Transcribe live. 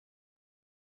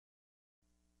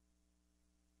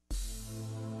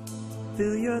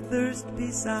fill your thirst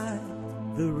beside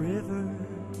the river.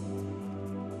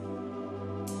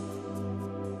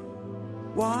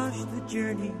 Wash the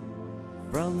journey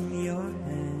from your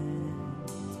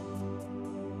hands.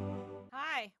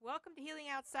 Hi, welcome to Healing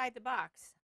Outside the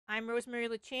Box. I'm Rosemary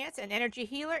Lachance, an energy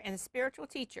healer and spiritual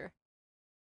teacher.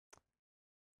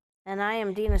 And I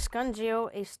am Dina Scungio,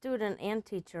 a student and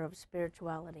teacher of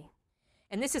spirituality.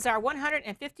 And this is our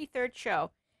 153rd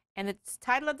show, and the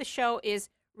title of the show is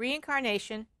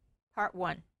Reincarnation, Part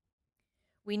 1.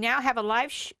 We now have a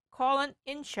live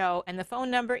call-in show, and the phone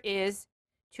number is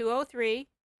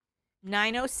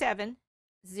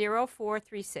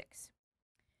 203-907-0436.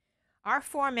 Our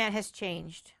format has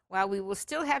changed. While we will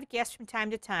still have guests from time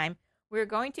to time, we're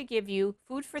going to give you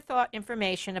food for thought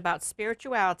information about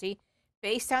spirituality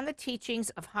based on the teachings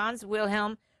of Hans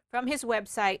Wilhelm from his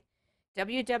website,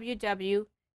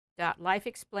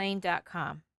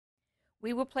 www.lifeexplained.com.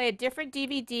 We will play a different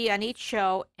DVD on each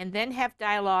show and then have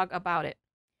dialogue about it.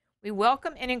 We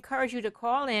welcome and encourage you to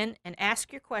call in and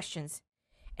ask your questions.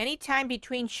 Anytime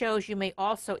between shows, you may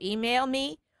also email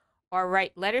me or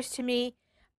write letters to me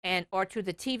or to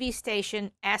the TV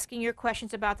station asking your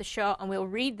questions about the show, and we'll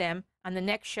read them on the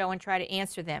next show and try to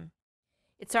answer them.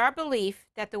 It's our belief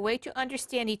that the way to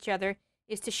understand each other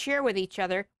is to share with each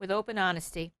other with open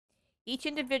honesty. Each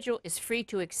individual is free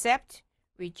to accept,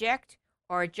 reject,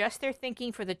 or adjust their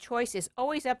thinking, for the choice is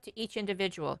always up to each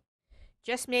individual.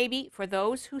 Just maybe, for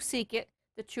those who seek it,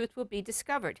 the truth will be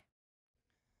discovered.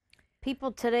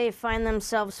 People today find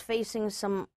themselves facing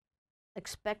some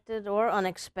expected or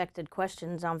unexpected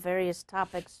questions on various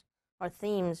topics or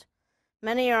themes.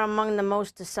 Many are among the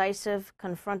most decisive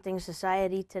confronting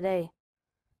society today.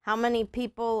 How many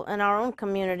people in our own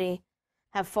community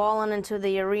have fallen into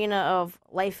the arena of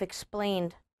life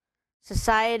explained?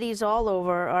 Societies all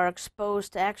over are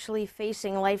exposed to actually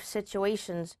facing life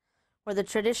situations where the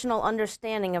traditional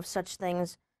understanding of such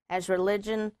things as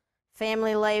religion,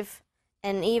 family life,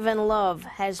 and even love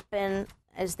has been,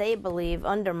 as they believe,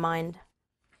 undermined.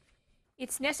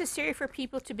 It's necessary for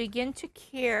people to begin to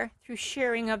care through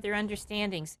sharing of their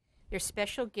understandings, their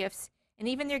special gifts, and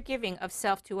even their giving of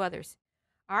self to others.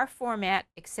 Our format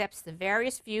accepts the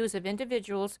various views of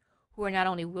individuals who are not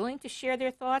only willing to share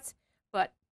their thoughts,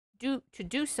 but to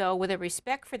do so with a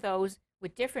respect for those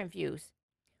with different views.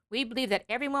 We believe that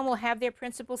everyone will have their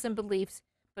principles and beliefs,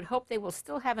 but hope they will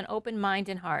still have an open mind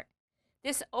and heart.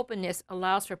 This openness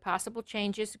allows for possible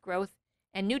changes, growth,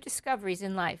 and new discoveries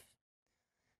in life.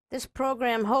 This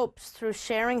program hopes, through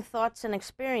sharing thoughts and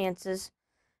experiences,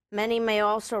 many may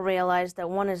also realize that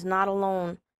one is not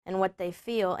alone in what they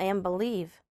feel and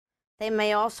believe. They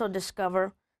may also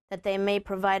discover that they may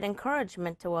provide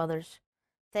encouragement to others.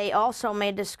 They also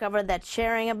may discover that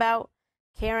sharing about,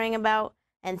 caring about,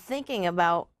 and thinking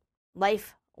about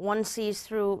life one sees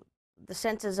through the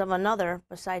senses of another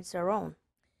besides their own.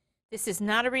 This is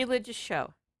not a religious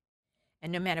show,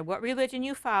 and no matter what religion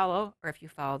you follow, or if you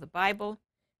follow the Bible,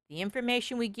 the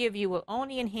information we give you will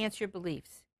only enhance your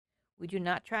beliefs. We do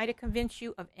not try to convince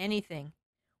you of anything.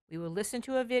 We will listen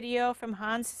to a video from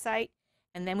Hans' site,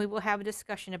 and then we will have a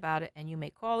discussion about it, and you may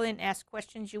call in and ask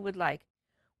questions you would like.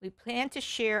 We plan to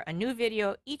share a new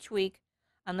video each week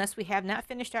unless we have not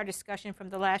finished our discussion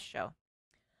from the last show.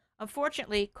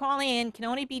 Unfortunately, calling in can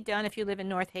only be done if you live in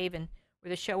North Haven, where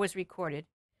the show is recorded.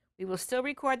 We will still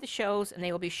record the shows, and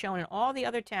they will be shown in all the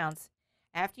other towns.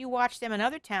 After you watch them in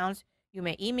other towns, you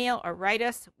may email or write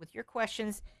us with your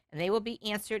questions, and they will be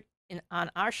answered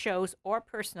on our shows or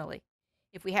personally.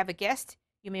 If we have a guest,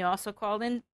 you may also call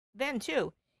in then,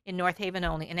 too, in North Haven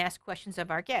only, and ask questions of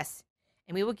our guests.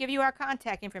 And we will give you our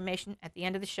contact information at the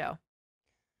end of the show.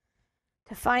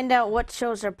 To find out what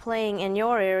shows are playing in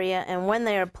your area and when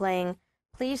they are playing,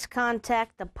 please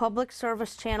contact the public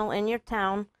service channel in your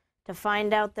town to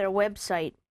find out their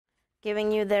website,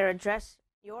 giving you their address,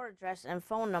 your address, and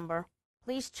phone number.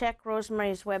 Please check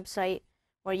Rosemary's website,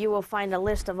 where you will find a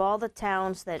list of all the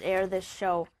towns that air this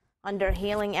show under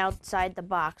Healing Outside the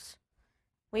Box.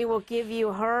 We will give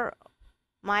you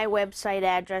my website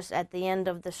address at the end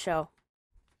of the show.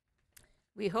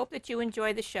 We hope that you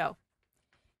enjoy the show.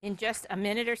 In just a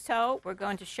minute or so, we're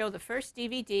going to show the first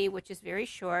DVD, which is very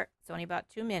short. It's only about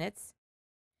 2 minutes.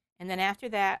 And then after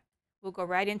that, we'll go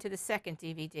right into the second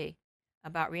DVD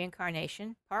about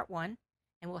Reincarnation, Part 1,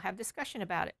 and we'll have discussion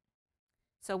about it.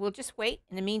 So we'll just wait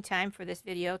in the meantime for this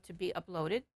video to be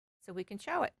uploaded so we can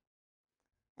show it.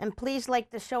 And please like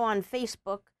the show on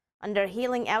Facebook under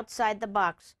Healing Outside the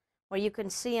Box, where you can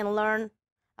see and learn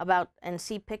about and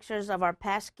see pictures of our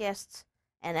past guests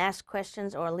and ask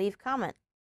questions or leave comment.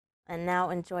 And now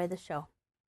enjoy the show.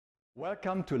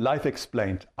 Welcome to Life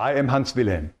Explained. I am Hans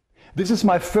Wilhelm. This is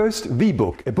my first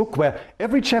V-book, a book where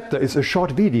every chapter is a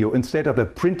short video instead of a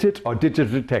printed or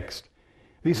digital text.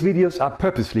 These videos are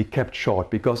purposely kept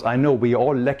short because I know we are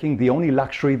all lacking the only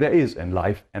luxury there is in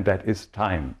life, and that is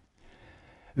time.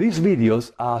 These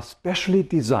videos are specially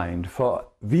designed for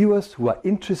viewers who are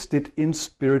interested in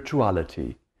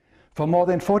spirituality. For more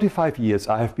than 45 years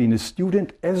I have been a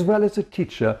student as well as a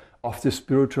teacher of the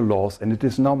spiritual laws, and it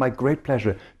is now my great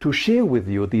pleasure to share with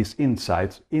you these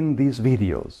insights in these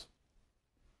videos.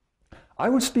 I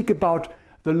will speak about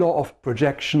the law of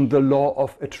projection, the law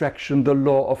of attraction, the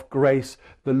law of grace,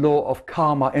 the law of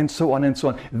karma, and so on and so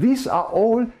on. These are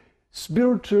all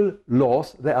spiritual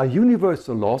laws. They are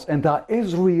universal laws, and they are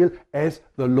as real as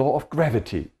the law of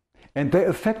gravity. And they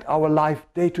affect our life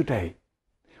day to day.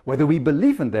 Whether we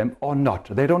believe in them or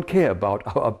not, they don't care about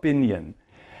our opinion.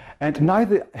 And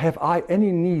neither have I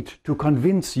any need to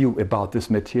convince you about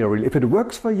this material. If it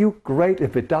works for you, great.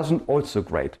 If it doesn't, also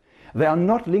great. They are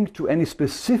not linked to any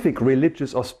specific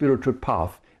religious or spiritual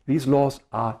path. These laws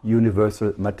are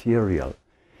universal material.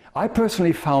 I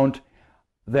personally found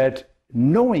that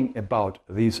knowing about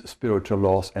these spiritual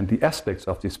laws and the aspects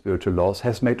of these spiritual laws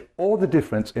has made all the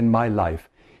difference in my life.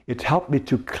 It helped me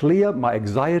to clear my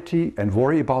anxiety and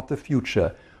worry about the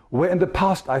future. Where in the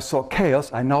past I saw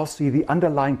chaos, I now see the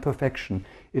underlying perfection.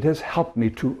 It has helped me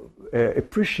to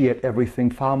appreciate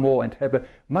everything far more and have a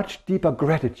much deeper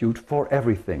gratitude for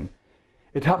everything.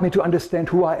 It helped me to understand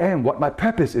who I am, what my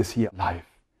purpose is here in life.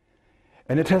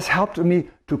 And it has helped me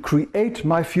to create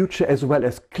my future as well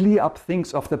as clear up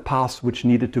things of the past which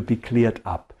needed to be cleared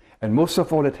up. And most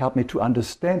of all, it helped me to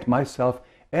understand myself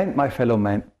and my fellow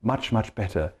man much, much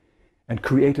better, and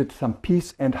created some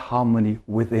peace and harmony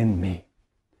within me.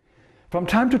 From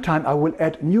time to time, I will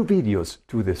add new videos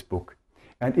to this book.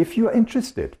 And if you are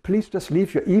interested, please just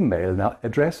leave your email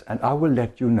address and I will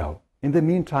let you know. In the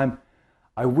meantime,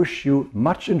 I wish you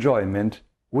much enjoyment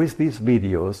with these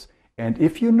videos, and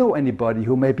if you know anybody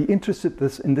who may be interested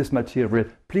in this material,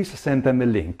 please send them a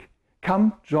link.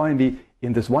 Come join me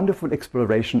in this wonderful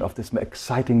exploration of this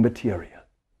exciting material.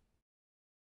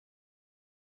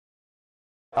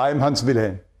 I'm Hans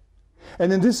Wilhelm,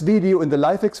 and in this video in the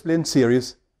Life Explained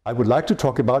series, I would like to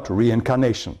talk about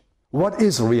reincarnation. What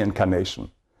is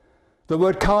reincarnation? The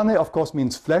word carne of course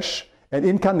means flesh, and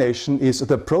incarnation is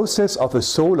the process of a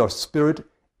soul or spirit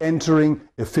entering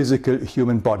a physical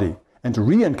human body. And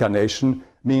reincarnation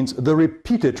means the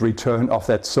repeated return of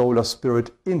that soul or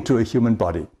spirit into a human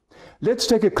body. Let's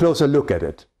take a closer look at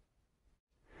it.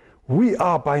 We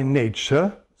are by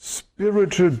nature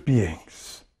spiritual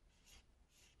beings,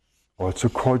 also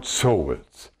called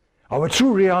souls. Our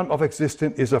true realm of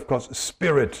existence is of course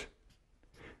spirit.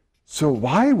 So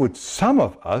why would some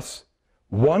of us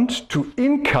want to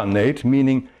incarnate,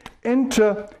 meaning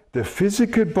enter the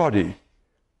physical body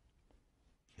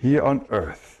here on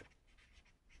earth?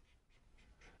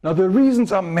 Now the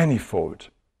reasons are manifold.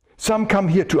 Some come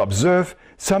here to observe,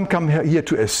 some come here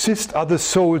to assist other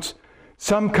souls,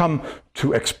 some come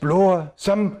to explore,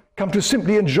 some come to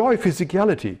simply enjoy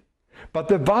physicality. But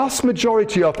the vast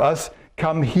majority of us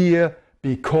come here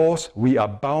because we are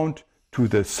bound to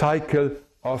the cycle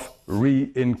of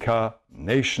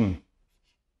reincarnation.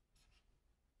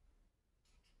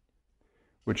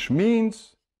 Which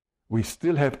means we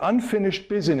still have unfinished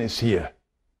business here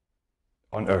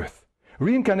on earth.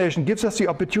 Reincarnation gives us the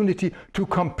opportunity to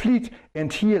complete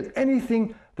and heal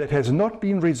anything that has not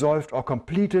been resolved or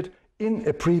completed in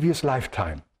a previous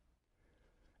lifetime.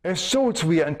 As souls,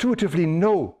 we intuitively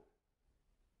know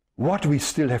what we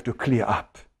still have to clear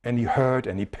up. Any hurt,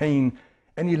 any pain,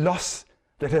 any loss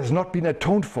that has not been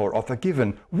atoned for or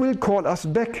forgiven will call us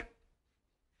back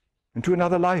into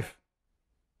another life.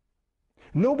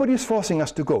 Nobody is forcing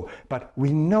us to go, but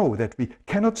we know that we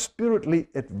cannot spiritually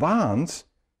advance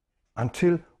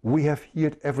until we have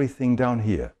healed everything down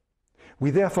here. We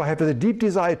therefore have a deep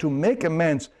desire to make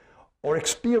amends or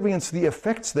experience the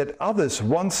effects that others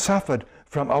once suffered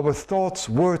from our thoughts,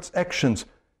 words, actions,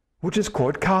 which is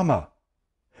called karma.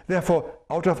 Therefore,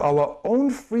 out of our own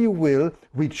free will,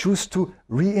 we choose to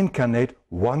reincarnate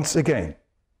once again.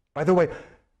 By the way,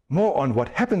 more on what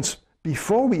happens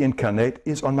before we incarnate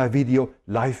is on my video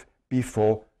Life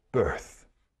Before Birth.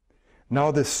 Now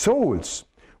the souls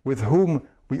with whom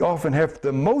we often have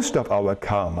the most of our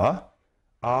karma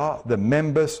are the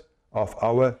members of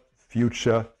our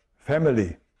future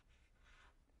family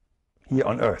here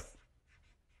on earth.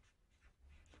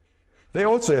 They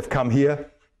also have come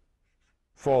here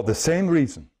for the same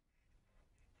reason,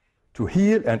 to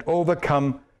heal and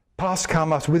overcome past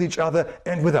karmas with each other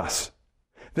and with us.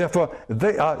 Therefore,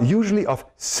 they are usually of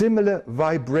similar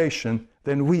vibration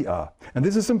than we are. And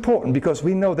this is important because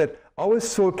we know that our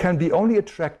soul can be only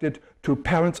attracted to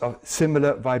parents of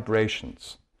similar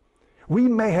vibrations. We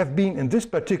may have been in this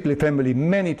particular family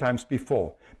many times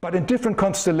before, but in different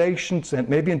constellations and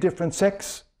maybe in different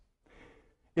sects.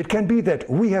 It can be that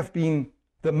we have been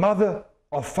the mother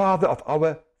or father of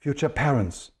our future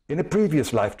parents in a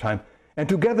previous lifetime, and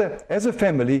together as a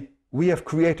family we have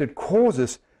created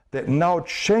causes that now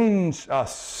change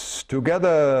us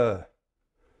together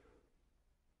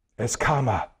as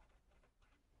karma.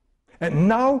 And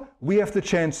now we have the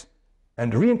chance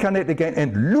and reincarnate again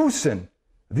and loosen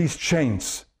these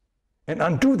chains and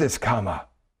undo this karma,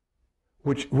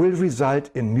 which will result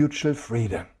in mutual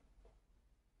freedom.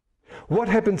 What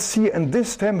happens here in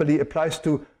this family applies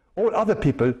to all other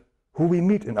people who we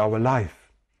meet in our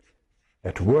life,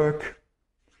 at work,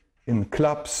 in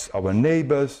clubs, our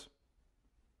neighbors.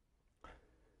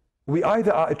 We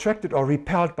either are attracted or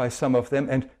repelled by some of them,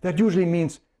 and that usually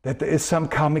means that there is some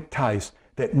karmic ties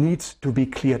that needs to be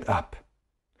cleared up.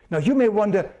 Now you may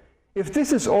wonder, if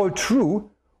this is all true,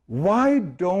 why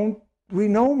don't we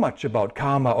know much about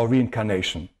karma or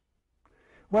reincarnation?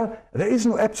 Well, there is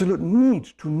no absolute need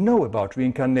to know about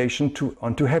reincarnation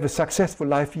to have a successful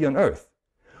life here on earth.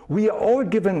 We are all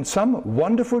given some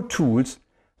wonderful tools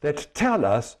that tell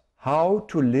us how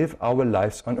to live our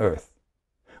lives on earth.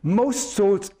 Most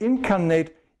souls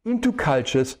incarnate into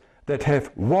cultures that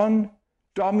have one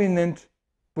dominant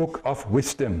book of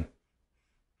wisdom.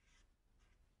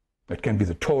 That can be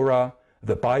the Torah,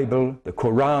 the Bible, the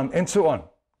Quran, and so on.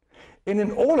 And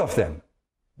in all of them,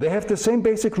 they have the same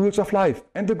basic rules of life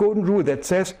and the golden rule that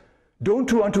says, don't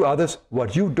do unto others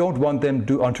what you don't want them to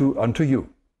do unto you.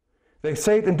 They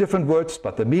say it in different words,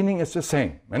 but the meaning is the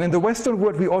same. And in the Western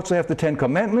world, we also have the 10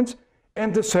 Commandments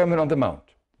and the Sermon on the Mount.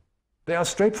 They are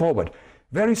straightforward,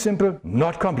 very simple,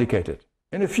 not complicated.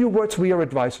 In a few words, we are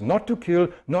advised not to kill,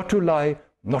 not to lie,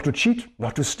 not to cheat,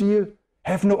 not to steal,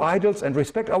 have no idols, and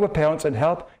respect our parents and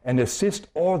help and assist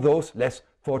all those less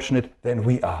fortunate than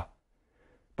we are.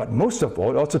 But most of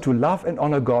all, also to love and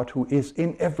honor God, who is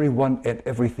in everyone and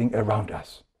everything around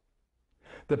us.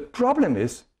 The problem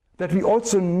is that we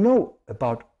also know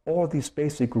about all these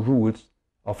basic rules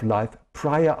of life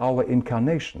prior our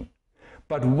incarnation.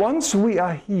 But once we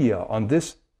are here on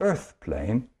this earth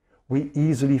plane, we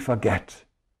easily forget.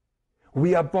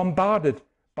 We are bombarded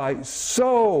by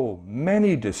so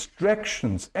many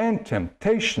distractions and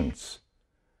temptations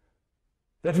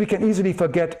that we can easily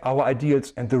forget our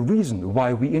ideals and the reason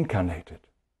why we incarnated.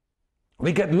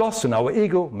 We get lost in our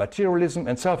ego, materialism,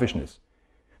 and selfishness.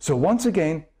 So once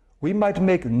again, we might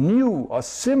make new or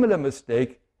similar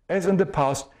mistake as in the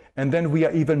past, and then we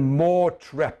are even more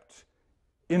trapped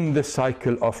in the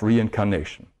cycle of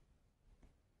reincarnation.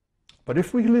 But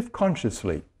if we live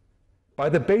consciously by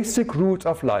the basic rules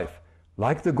of life,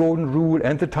 like the Golden Rule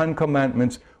and the 10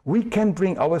 Commandments, we can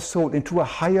bring our soul into a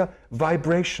higher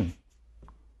vibration.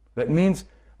 That means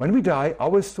when we die,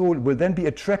 our soul will then be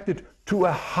attracted to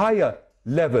a higher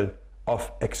level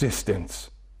of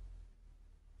existence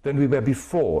than we were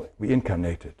before we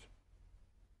incarnated.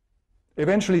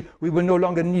 Eventually, we will no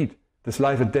longer need this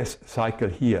life and death cycle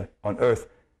here on earth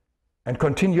and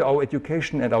continue our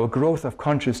education and our growth of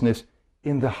consciousness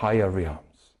in the higher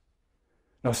realms.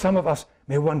 Now, some of us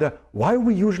may wonder why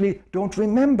we usually don't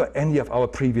remember any of our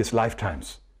previous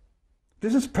lifetimes.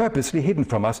 This is purposely hidden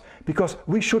from us because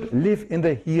we should live in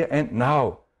the here and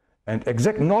now, and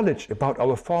exact knowledge about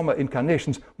our former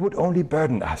incarnations would only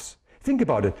burden us. Think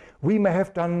about it. We may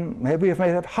have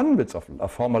hundreds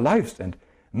of former lives, and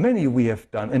many we have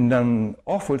done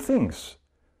awful things.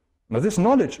 Now, this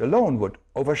knowledge alone would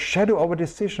overshadow our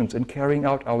decisions in carrying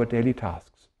out our daily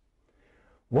tasks.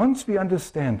 Once we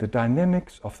understand the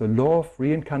dynamics of the law of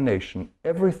reincarnation,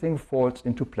 everything falls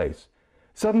into place.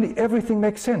 Suddenly everything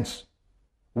makes sense.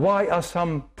 Why are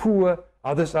some poor,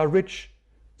 others are rich,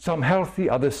 some healthy,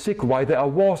 others sick, why there are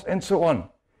wars, and so on.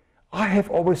 I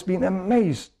have always been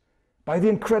amazed by the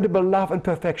incredible love and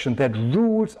perfection that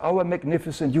rules our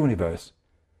magnificent universe.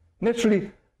 Naturally,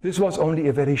 this was only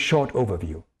a very short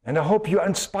overview, and I hope you are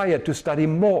inspired to study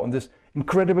more on this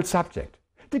incredible subject.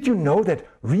 Did you know that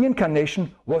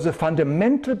reincarnation was a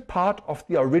fundamental part of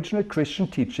the original Christian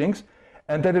teachings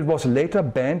and that it was later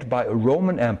banned by a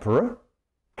Roman emperor?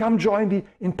 Come join me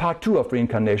in part 2 of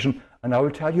reincarnation and I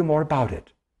will tell you more about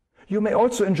it. You may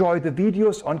also enjoy the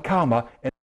videos on karma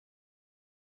and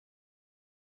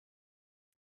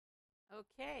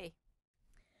Okay.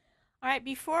 All right,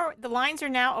 before the lines are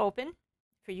now open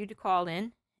for you to call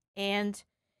in, and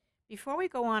before we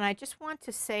go on, I just want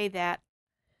to say that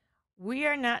we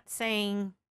are not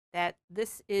saying that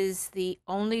this is the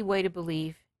only way to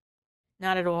believe.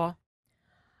 Not at all.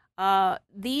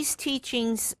 These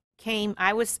teachings came,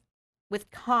 I was with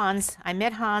Hans. I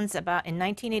met Hans about in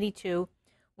 1982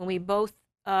 when we both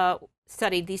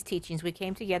studied these teachings. We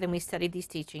came together and we studied these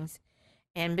teachings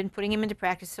and been putting them into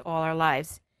practice all our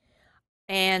lives.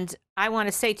 And I want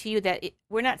to say to you that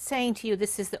we're not saying to you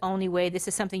this is the only way, this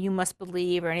is something you must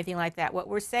believe or anything like that. What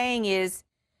we're saying is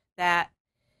that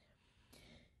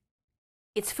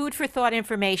it's food for thought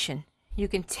information. You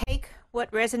can take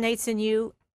what resonates in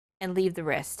you and leave the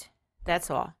rest. That's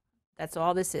all. That's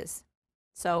all this is.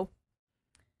 So,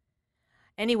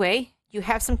 anyway, you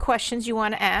have some questions you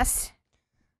want to ask?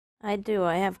 I do.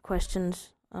 I have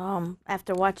questions.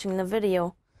 After watching the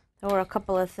video, there were a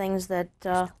couple of things that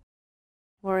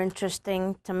were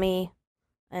interesting to me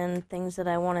and things that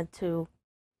I wanted to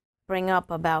bring up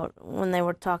about when they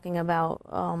were talking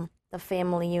about the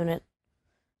family unit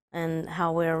and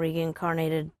how we're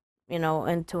reincarnated, you know,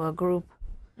 into a group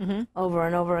over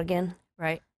and over again.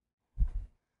 Right.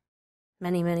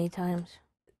 Many, many times.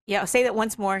 Yeah, I'll say that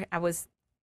once more.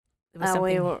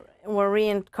 We're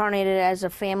reincarnated as a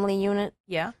family unit.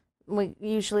 Yeah. We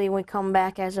usually come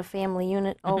back as a family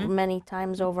unit over many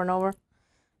times over and over.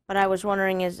 But I was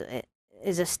wondering, is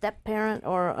a step parent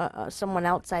or someone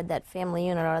outside that family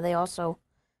unit, are they also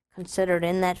considered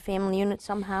in that family unit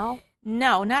somehow?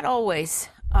 No, not always.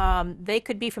 They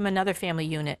could be from another family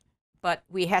unit, but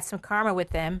we had some karma with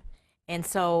them, and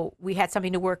so we had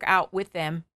something to work out with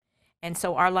them, and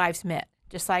so our lives met,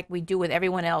 just like we do with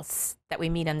everyone else that we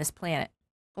meet on this planet.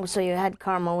 Oh, so you had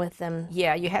karma with them.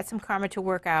 Yeah, you had some karma to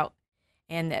work out,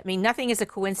 and I mean, nothing is a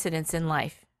coincidence in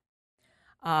life.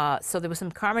 So there was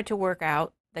some karma to work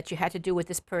out that you had to do with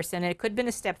this person, and it could have been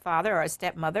a stepfather or a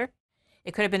stepmother.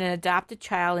 It could have been an adopted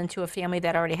child into a family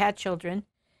that already had children.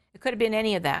 It could have been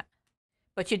any of that.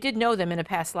 But you did know them in a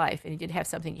past life, and you did have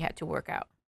something you had to work out.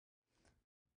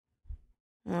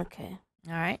 Okay.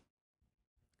 All right.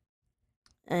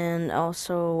 And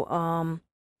also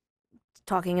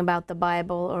talking about the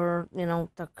Bible or, you know,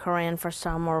 the Quran for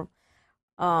some, or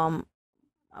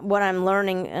what I'm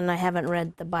learning, and I haven't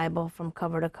read the Bible from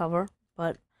cover to cover,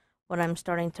 but what I'm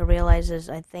starting to realize is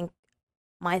I think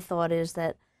my thought is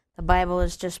that the Bible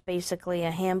is just basically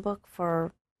a handbook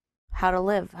for how to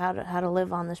live, how to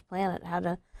live on this planet, how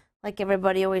to, like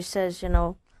everybody always says, you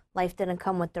know, life didn't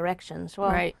come with directions.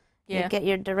 Well, right. Yeah. You get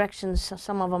your directions,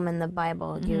 some of them in the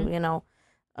Bible. You know,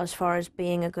 as far as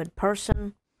being a good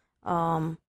person,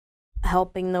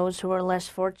 helping those who are less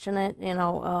fortunate, you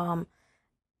know,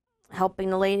 helping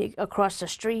the lady across the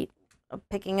street,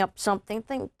 picking up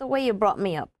something, the way you brought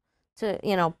me up, to,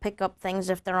 you know, pick up things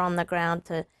if they're on the ground,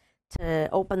 to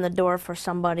open the door for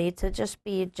somebody, to just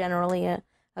be generally a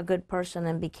good person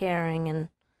and be caring, and,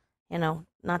 you know,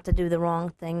 not to do the wrong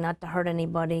thing, not to hurt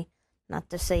anybody, not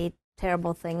to say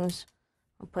terrible things,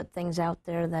 or put things out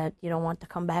there that you don't want to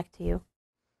come back to you,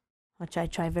 which I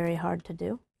try very hard to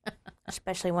do,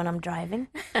 especially when I'm driving.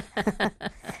 It's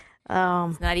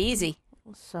not easy.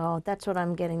 So that's what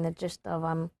I'm getting the gist of.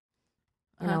 I'm,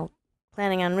 you know,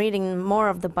 planning on reading more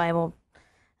of the Bible,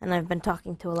 and I've been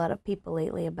talking to a lot of people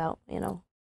lately about, you know,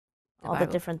 all the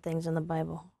different things in the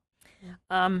Bible.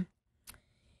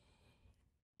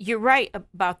 You're right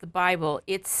about the Bible.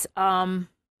 It's a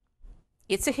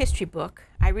history book.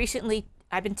 I've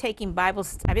been in Bible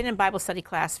study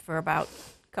class for about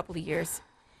a couple of years,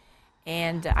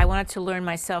 and I wanted to learn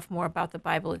myself more about the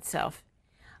Bible itself,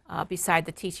 beside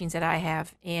the teachings that I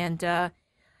have. And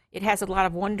it has a lot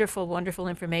of wonderful, wonderful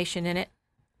information in it.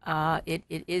 It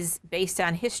is based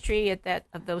on history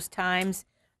of those times,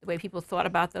 the way people thought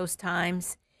about those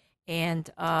times. And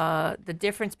the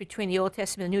difference between the Old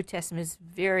Testament and the New Testament is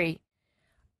very,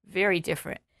 very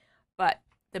different. But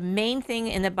the main thing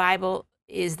in the Bible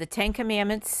is the Ten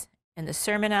Commandments and the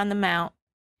Sermon on the Mount.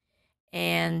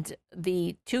 And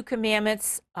the two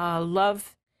commandments,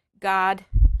 love God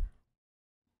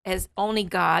as only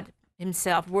God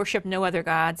himself, worship no other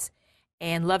gods,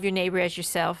 and love your neighbor as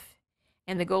yourself.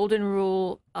 And the golden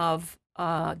rule of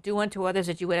do unto others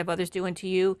as you would have others do unto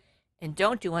you, and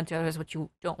don't do unto others what you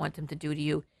don't want them to do to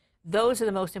you. Those are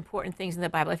the most important things in the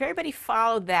Bible. If everybody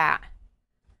followed that,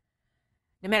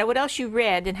 no matter what else you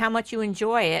read and how much you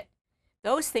enjoy it,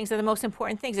 those things are the most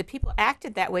important things. If people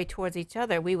acted that way towards each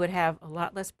other, we would have a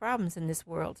lot less problems in this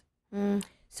world.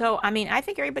 So, I mean, I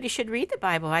think everybody should read the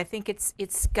Bible. I think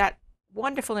it's got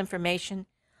wonderful information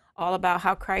all about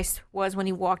how Christ was when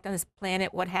he walked on this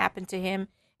planet, what happened to him,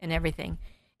 and everything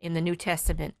in the New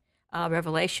Testament.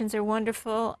 Revelations are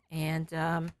wonderful, and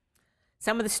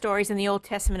some of the stories in the Old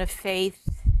Testament of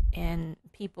faith and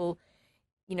people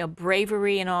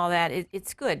bravery and all that.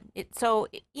 It's good.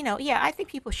 Yeah, I think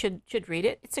people should read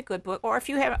it. It's a good book. Or if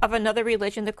you have of another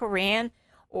religion, the Quran,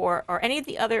 or any of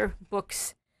the other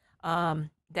books that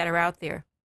are out there,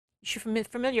 you should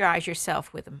familiarize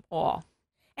yourself with them all,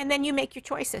 and then you make your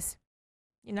choices.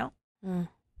 Mm.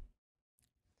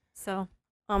 So,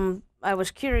 I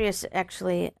was curious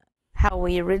actually how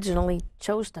we originally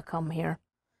chose to come here,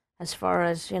 as far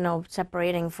as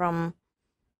separating from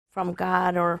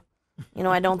God, or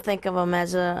I don't think of him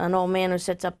as an old man who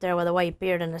sits up there with a white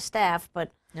beard and a staff,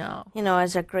 but no.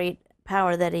 As a great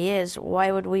power that he is,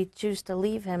 why would we choose to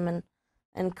leave him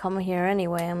and come here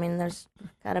anyway? I mean, there's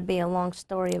got to be a long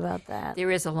story about that.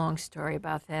 There is a long story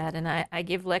about that, and I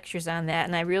give lectures on that,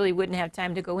 and I really wouldn't have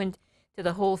time to go into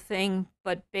the whole thing,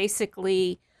 but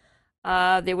basically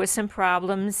there was some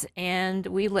problems, and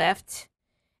we left,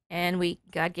 and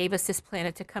God gave us this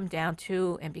planet to come down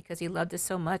to, and because he loved us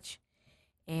so much,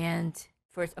 and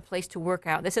for a place to work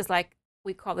out. This is like,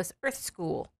 we call this Earth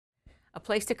School, a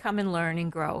place to come and learn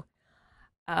and grow.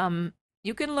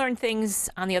 You can learn things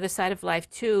on the other side of life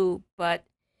too, but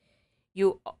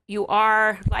you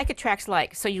are, like attracts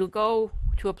like. So you go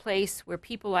to a place where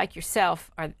people like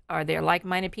yourself are there,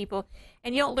 like-minded people,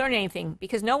 and you don't learn anything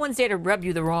because no one's there to rub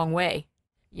you the wrong way.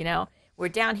 We're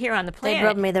down here on the planet. They'd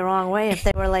rub me the wrong way if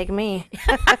they were like me.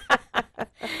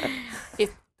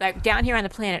 Like down here on the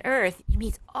planet Earth, you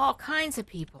meet all kinds of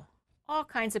people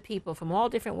from all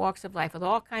different walks of life with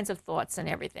all kinds of thoughts and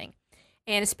everything.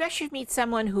 And especially if you meet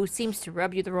someone who seems to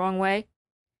rub you the wrong way,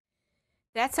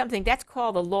 that's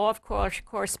called the law of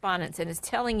correspondence, and it's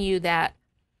telling you that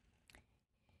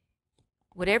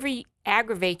whatever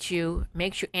aggravates you,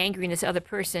 makes you angry in this other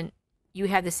person, you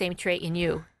have the same trait in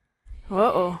you.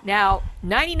 Uh-oh. Now,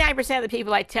 99% of the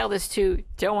people I tell this to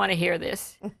don't want to hear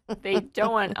this. They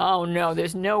don't want, oh no,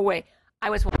 there's no way. I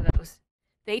was one of those.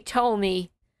 They told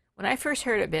me, when I first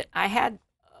heard of it, I had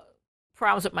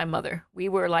problems with my mother. We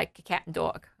were like a cat and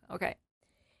dog, okay?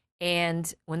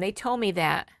 And when they told me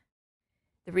that,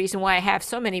 the reason why I have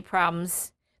so many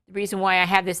problems, the reason why I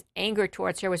have this anger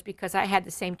towards her was because I had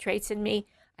the same traits in me.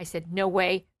 I said, no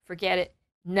way, forget it.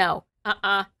 No,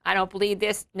 I don't believe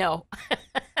this. No.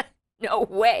 No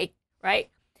way, right?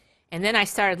 And then I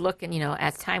started looking,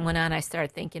 as time went on, I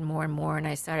started thinking more and more, and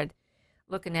I started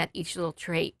looking at each little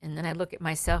trait, and then I look at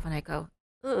myself and I go,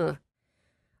 ugh,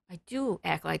 I do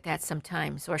act like that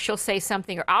sometimes. Or she'll say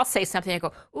something, or I'll say something, and I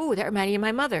go, ooh, that reminded me of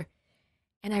my mother.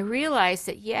 And I realized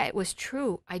that, yeah, it was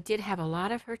true. I did have a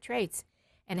lot of her traits.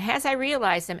 And as I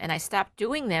realized them and I stopped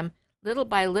doing them, little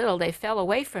by little, they fell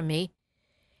away from me.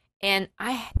 And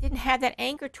I didn't have that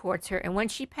anger towards her. And when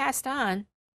she passed on,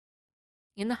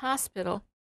 in the hospital,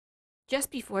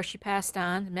 just before she passed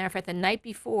on, as a matter of fact, the night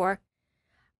before,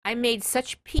 I made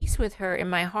such peace with her in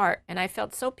my heart, and I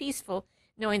felt so peaceful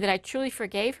knowing that I truly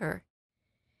forgave her.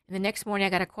 And the next morning I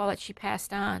got a call that she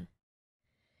passed on.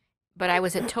 But I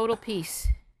was at total peace,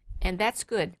 and that's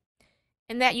good.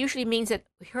 And that usually means that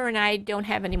her and I don't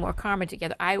have any more karma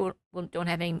together. I don't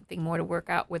have anything more to work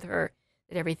out with her,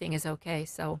 that everything is okay.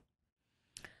 So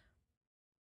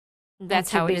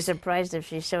that's how it is. You'd be surprised if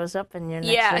she shows up in your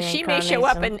next Yeah, she may show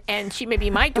up and she may be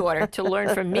my daughter to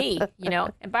learn from me,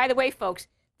 And by the way, folks,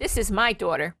 this is my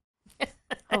daughter.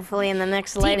 Hopefully in the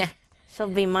next Dina. life, she'll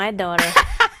be my daughter.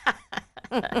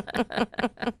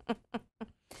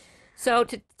 So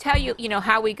to tell you,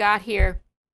 how we got here,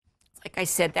 like I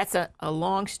said, that's a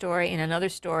long story and another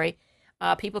story.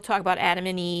 People talk about Adam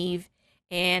and Eve,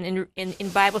 and in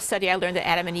Bible study, I learned that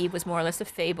Adam and Eve was more or less a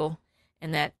fable,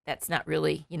 and that's not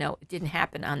really, it didn't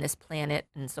happen on this planet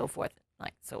and so forth,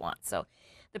 like so on. So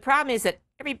the problem is that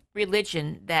every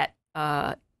religion that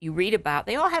you read about,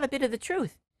 they all have a bit of the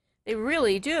truth. They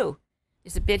really do.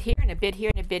 There's a bit here and a bit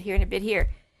here and a bit here and a bit here.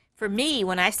 For me,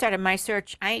 when I started my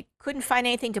search, I couldn't find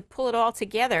anything to pull it all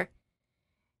together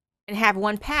and have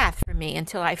one path for me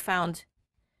until I found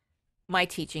my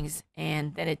teachings,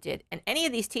 and then it did. And any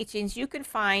of these teachings you can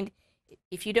find.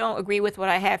 If you don't agree with what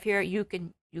I have here, you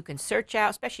can search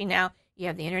out, especially now you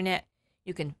have the internet.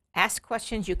 You can ask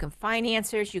questions, you can find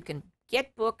answers, you can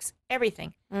get books,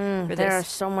 everything. There is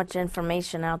so much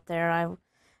information out there.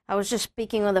 I was just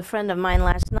speaking with a friend of mine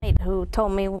last night who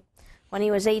told me when he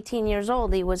was 18 years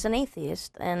old, he was an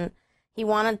atheist, and he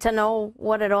wanted to know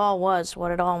what it all was,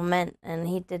 what it all meant, and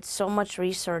he did so much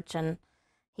research, and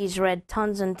he's read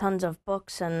tons and tons of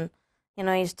books, and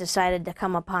he's decided to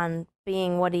come upon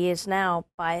being what he is now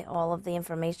by all of the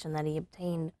information that he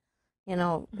obtained,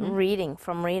 reading.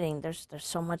 There's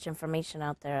so much information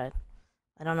out there.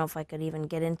 I don't know if I could even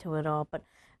get into it all. But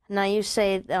now you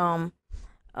say,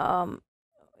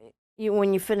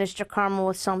 when you finish your karma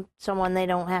with someone, they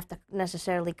don't have to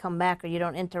necessarily come back, or you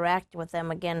don't interact with them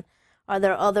again. Are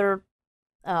there other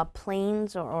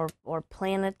planes or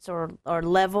planets or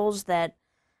levels that,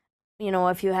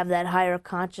 if you have that higher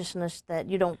consciousness, that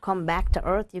you don't come back to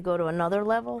Earth, you go to another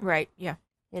level? Right, yeah.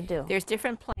 You do. There's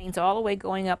different planes all the way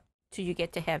going up till you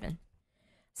get to heaven.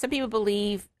 Some people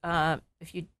believe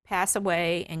if you pass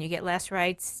away and you get last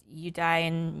rites, you die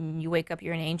and you wake up,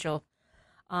 you're an angel.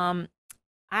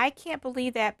 I can't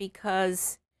believe that,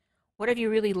 because what have you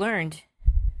really learned?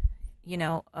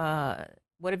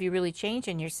 What have you really changed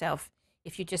in yourself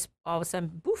if you just all of a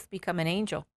sudden, boof, become an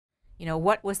angel?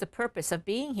 What was the purpose of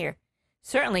being here?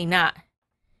 Certainly not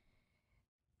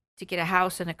to get a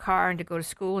house and a car and to go to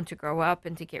school and to grow up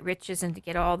and to get riches and to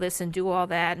get all this and do all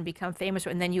that and become famous.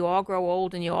 And then you all grow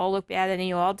old and you all look bad and then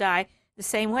you all die the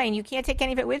same way. And you can't take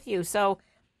any of it with you. So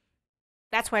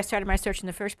that's why I started my search in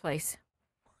the first place.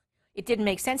 It didn't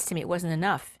make sense to me. It wasn't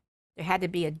enough. There had to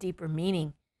be a deeper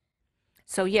meaning.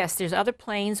 So yes, there's other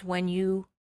planes. When you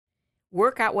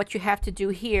work out what you have to do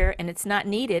here and it's not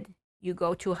needed, you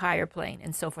go to a higher plane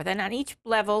and so forth. And on each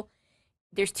level,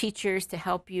 there's teachers to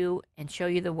help you and show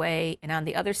you the way. And on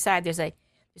the other side, there's a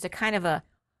kind of a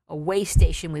way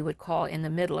station, we would call, in the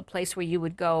middle, a place where you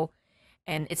would go,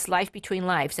 and it's life between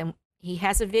lives. And he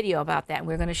has a video about that, and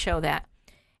we're going to show that.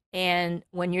 And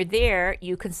when you're there,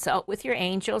 you consult with your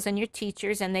angels and your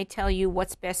teachers, and they tell you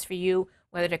what's best for you,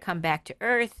 whether to come back to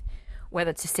Earth,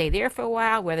 whether to stay there for a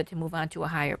while, whether to move on to a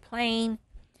higher plane.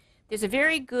 There's a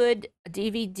very good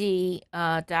DVD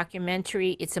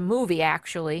documentary. It's a movie,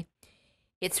 actually.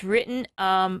 It's written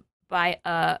by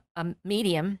a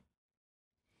medium,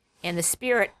 and the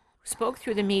spirit spoke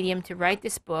through the medium to write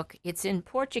this book. It's in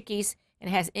Portuguese and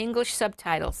has English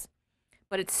subtitles,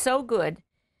 but it's so good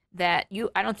that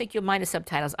I don't think you'll mind the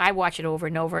subtitles. I watch it over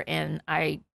and over, and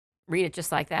I read it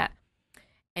just like that.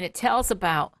 And it tells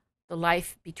about the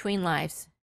life between lives,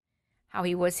 how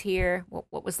he was here,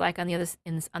 what was like on the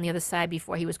other side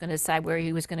before he was going to decide where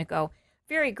he was going to go.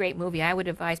 Very great movie. I would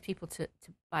advise people to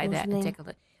buy that and take a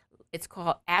look. It's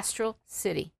called Astral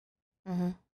City. Mm-hmm.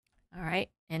 All right.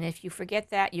 And if you forget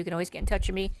that, you can always get in touch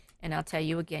with me, and I'll tell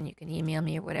you again. You can email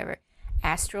me or whatever.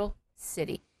 Astral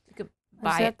City. You can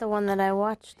buy Is that the one that I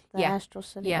watched? The Yeah. Astral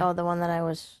City? Yeah. Oh, the one that I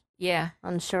was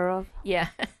unsure of? Yeah.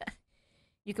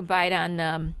 You can buy it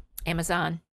on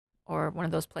Amazon or one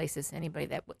of those places, anybody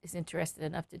that is interested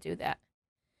enough to do that.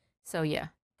 So, yeah,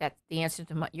 that's the answer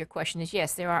to your question is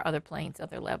yes, there are other planes,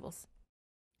 other levels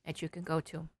that you can go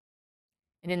to.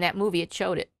 And in that movie, it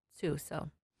showed it, too, so.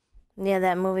 Yeah,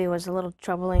 that movie was a little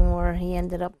troubling where he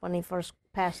ended up when he first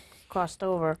crossed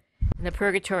over. In the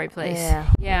purgatory place.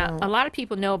 Yeah. A lot of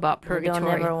people know about purgatory. You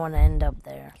don't ever want to end up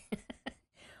there.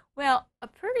 Well, a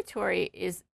purgatory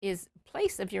is a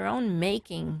place of your own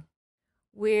making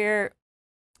where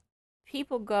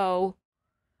people go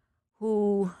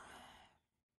who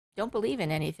don't believe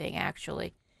in anything,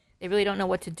 actually. They really don't know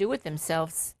what to do with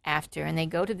themselves after, and they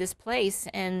go to this place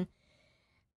and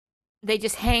they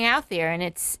just hang out there, and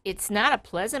it's not a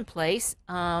pleasant place.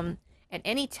 At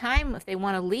any time, if they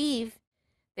want to leave,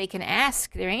 they can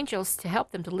ask their angels to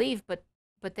help them to leave, but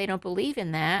they don't believe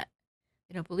in that.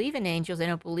 They don't believe in angels. They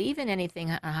don't believe in anything,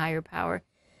 a higher power,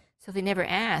 so they never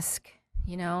ask,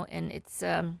 and it's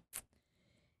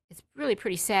really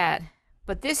pretty sad.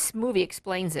 But this movie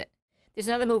explains it. There's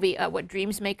another movie, What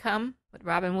Dreams May Come, with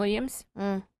Robin Williams.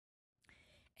 Mm.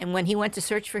 And when he went to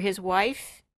search for his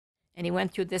wife, and he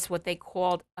went through this, what they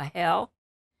called a hell.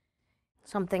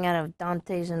 Something out of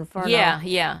Dante's Inferno.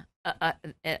 Yeah.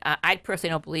 I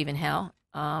personally don't believe in hell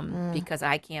because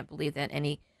I can't believe that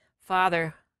any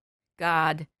father,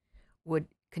 God, would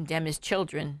condemn his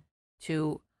children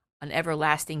to an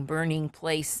everlasting burning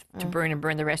place to burn and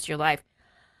burn the rest of your life.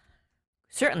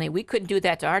 Certainly, we couldn't do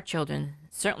that to our children.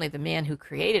 Certainly, the man who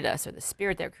created us or the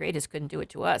spirit that created us couldn't do it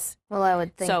to us. Well, I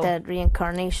would think that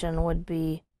reincarnation would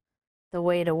be the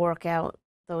way to work out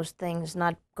those things,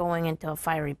 not going into a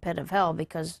fiery pit of hell,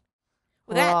 because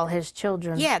we're all his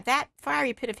children. Yeah, that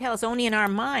fiery pit of hell is only in our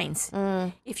minds.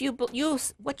 If you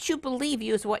what you believe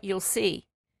is what you'll see.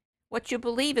 What you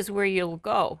believe is where you'll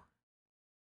go.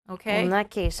 Okay? Well, in that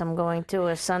case, I'm going to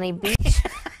a sunny beach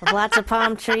with lots of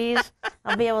palm trees.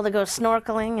 I'll be able to go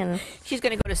snorkeling, and she's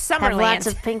going to go to Summerland. Have lots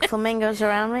of pink flamingos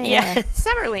around me. Yeah,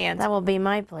 Summerland. That will be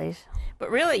my place.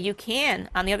 But really, you can,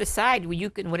 on the other side, you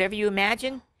can, whatever you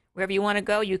imagine, wherever you want to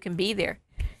go, you can be there.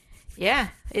 Yeah,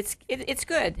 it's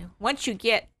good. Once you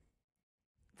get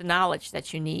the knowledge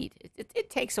that you need, it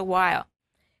takes a while.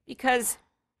 Because...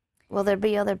 Will there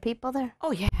be other people there?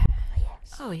 Oh, yeah.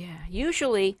 Yes. Oh, yeah.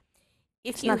 Usually,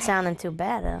 if it's not sounding too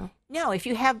bad, though. No, if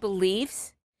you have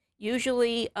beliefs,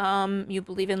 Usually, you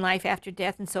believe in life after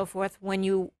death and so forth. When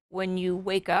you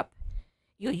wake up,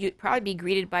 you'd probably be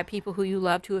greeted by people who you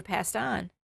loved who have passed on.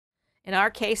 In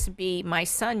our case, it'd be my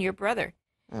son, your brother.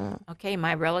 Okay,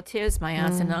 my relatives, my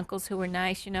aunts and uncles who were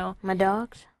nice, you know. My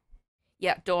dogs?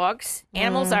 Yeah, dogs.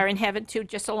 Animals are in heaven too,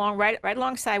 just right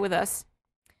alongside with us.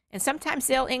 And sometimes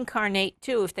they'll incarnate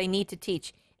too if they need to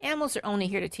teach. Animals are only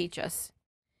here to teach us.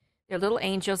 They're little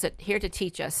angels that are here to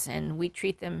teach us, and we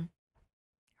treat them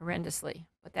horrendously.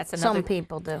 But that's another. Some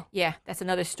people do. Yeah, that's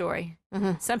another story.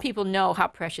 Some people know how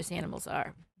precious animals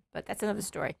are, but that's another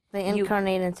story. They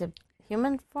incarnate into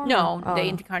human form? No, they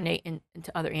incarnate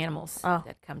into other animals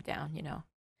that come down, you know.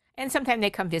 And sometimes they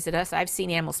come visit us. I've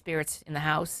seen animal spirits in the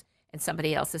house, in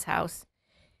somebody else's house.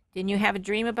 Didn't you have a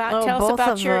dream about? Tell us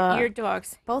about your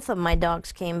dogs. Both of my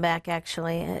dogs came back.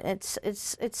 Actually,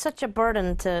 it's such a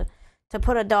burden to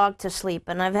put a dog to sleep.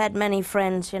 And I've had many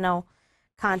friends, you know,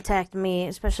 contact me,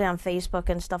 especially on Facebook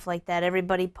and stuff like that.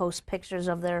 Everybody posts pictures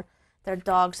of their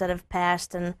dogs that have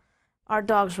passed, and our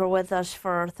dogs were with us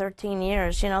for 13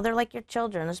 years. You know, they're like your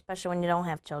children, especially when you don't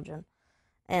have children.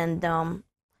 And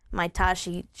my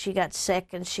Tashi, she got sick,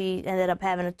 and she ended up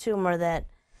having a tumor that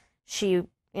she, you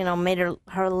know, made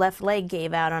her left leg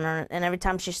gave out on her, and every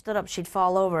time she stood up, she'd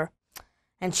fall over.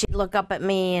 And she'd look up at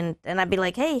me, and I'd be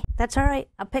like, hey, that's all right.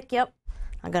 I'll pick you up.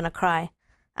 I'm going to cry.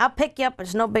 I'll pick you up.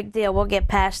 It's no big deal. We'll get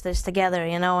past this together,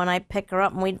 you know. And I'd pick her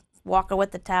up, and we'd walk her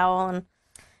with the towel. And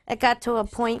it got to a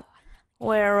point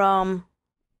where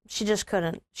she just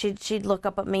couldn't. She'd look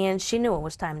up at me, and she knew it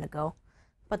was time to go.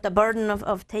 But the burden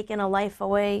of taking a life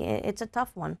away, it's a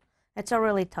tough one. It's a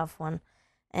really tough one.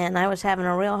 And I was having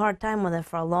a real hard time with it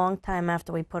for a long time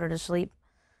after we put her to sleep.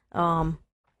 I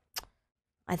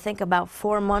think about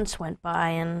 4 months went by,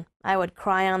 and I would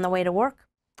cry on the way to work.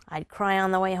 I'd cry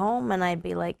on the way home, and I'd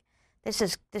be like, "This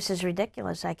is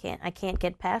ridiculous. I can't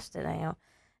get past it."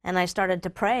 And I started to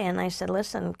pray, and I said,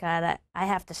 "Listen, God, I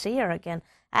have to see her again.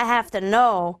 I have to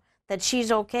know that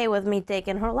she's okay with me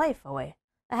taking her life away.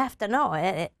 I have to know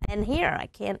it. And here, I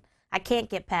can't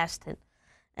get past it."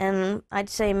 And I'd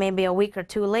say maybe a week or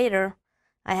two later,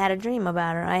 I had a dream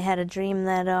about her. I had a dream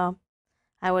that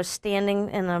I was standing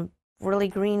in a really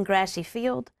green, grassy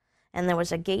field, and there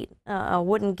was a gate, a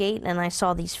wooden gate, and I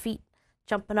saw these feet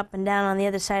jumping up and down on the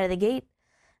other side of the gate.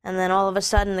 And then all of a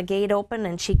sudden, the gate opened,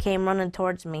 and she came running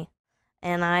towards me.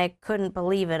 And I couldn't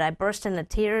believe it. I burst into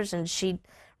tears, and she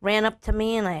ran up to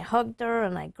me, and I hugged her,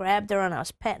 and I grabbed her, and I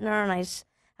was petting her, and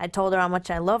I told her how much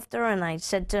I loved her, and I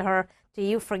said to her, "Do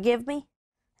you forgive me?"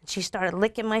 And she started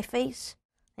licking my face,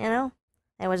 you know?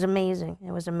 It was amazing.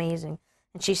 It was amazing.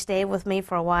 And she stayed with me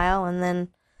for a while, and then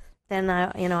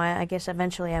I guess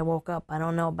eventually I woke up. I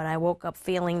don't know, but I woke up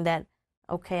feeling that,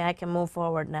 okay, I can move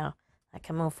forward now. I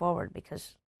can move forward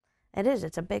because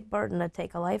it's a big burden to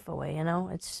take a life away, you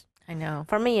know? I know.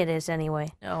 For me, it is anyway.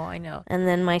 No, I know. And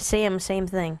then my Sam, same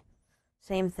thing.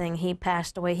 Same thing. He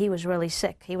passed away. He was really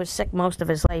sick. He was sick most of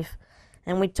his life.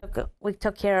 And we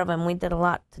took care of him. We did a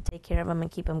lot to take care of him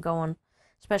and keep him going.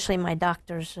 Especially my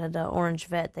doctors at Orange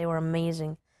Vet. They were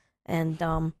amazing.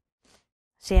 And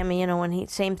Sammy, you know, when he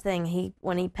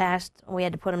passed, we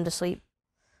had to put him to sleep.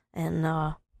 And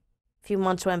a few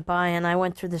months went by, and I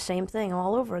went through the same thing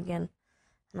all over again.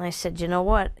 And I said, you know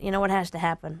what has to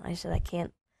happen? I said, I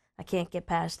can't get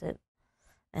past it.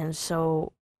 And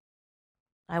so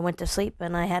I went to sleep,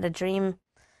 and I had a dream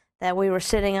that we were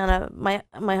sitting on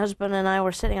my husband and I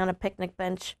were sitting on a picnic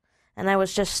bench, and I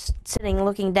was just sitting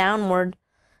looking downward,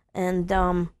 and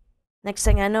next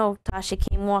thing I know, Tasha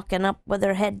came walking up with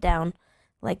her head down,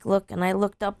 like, look, and I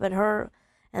looked up at her,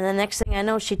 and the next thing I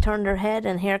know, she turned her head,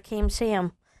 and here came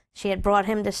Sam. She had brought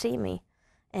him to see me,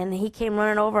 and he came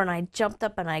running over, and I jumped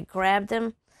up, and I grabbed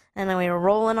him, and we were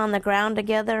rolling on the ground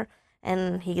together,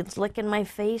 and he was licking my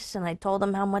face, and I told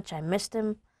him how much I missed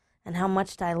him, and how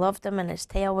much I loved him, and his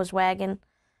tail was wagging,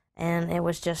 and it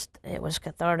was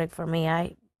cathartic for me.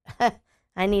 I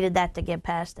needed that to get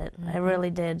past it. I really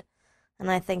did.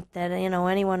 And I think that, you know,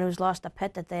 anyone who's lost a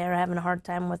pet that they are having a hard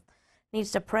time with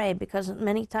needs to pray, because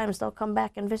many times they'll come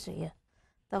back and visit you.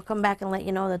 They'll come back and let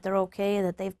you know that they're okay,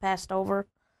 that they've passed over,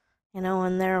 you know,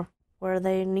 and they're where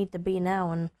they need to be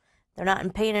now, and they're not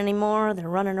in pain anymore. They're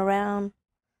running around,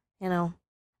 you know.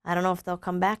 I don't know if they'll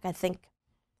come back.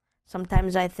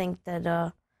 Sometimes I think that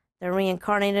they're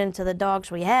reincarnated into the dogs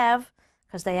we have,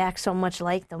 because they act so much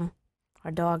like them.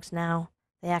 Our dogs now,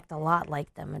 they act a lot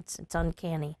like them. It's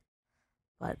uncanny.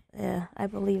 But, yeah, I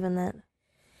believe in that.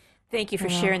 Thank you for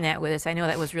sharing that with us. I know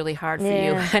that was really hard for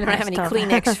you. Yeah, I don't have any tough.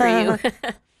 Kleenex for you.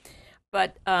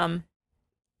 But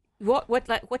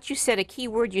what you said, a key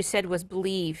word you said was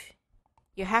believe.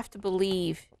 You have to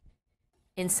believe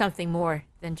in something more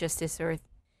than just this earth.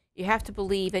 You have to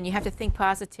believe, and you have to think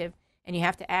positive, and you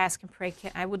have to ask and pray.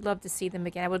 I would love to see them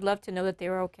again. I would love to know that they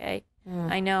were okay.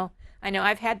 I know.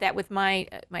 I've had that with my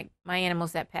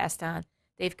animals that passed on.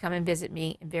 They've come and visit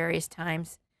me in various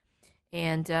times.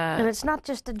 And it's not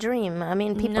just a dream. I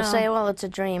mean, people say, well, it's a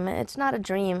dream. It's not a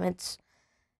dream. It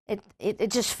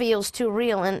just feels too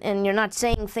real, and you're not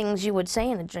saying things you would say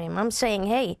in a dream. I'm saying,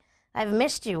 hey, I've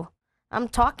missed you. I'm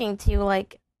talking to you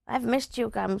like, I've missed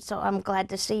you. I'm glad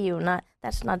to see you.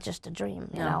 That's not just a dream,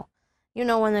 you know. You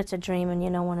know when it's a dream, and you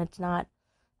know when it's not.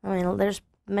 I mean, there's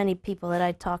many people that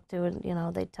I talk to, and you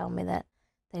know, they tell me that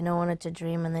they know when it's a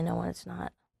dream and they know when it's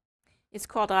not. It's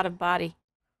called out of body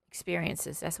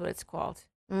experiences. That's what it's called.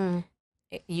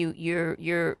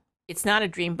 It's not a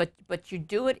dream, but you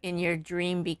do it in your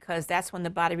dream because that's when the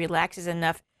body relaxes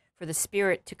enough for the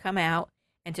spirit to come out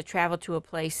and to travel to a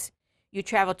place. You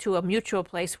travel to a mutual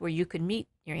place where you can meet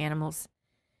your animals,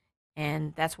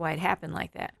 and that's why it happened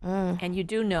like that. And you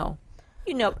do know.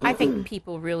 I think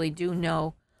people really do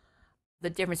know the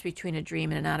difference between a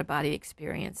dream and an out-of-body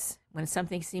experience. When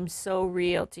something seems so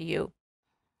real to you,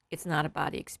 it's not a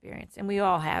body experience, and we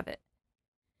all have it.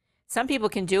 Some people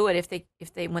can do it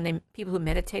people who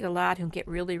meditate a lot, who get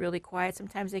really, really quiet,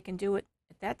 sometimes they can do it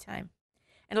at that time.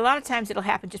 And a lot of times it'll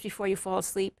happen just before you fall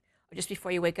asleep or just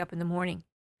before you wake up in the morning.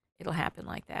 It'll happen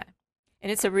like that.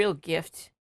 And it's a real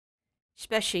gift,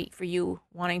 especially for you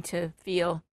wanting to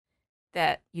feel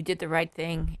that you did the right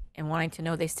thing and wanting to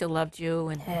know they still loved you.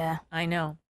 And yeah. I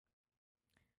know.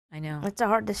 It's a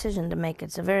hard decision to make.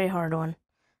 It's a very hard one.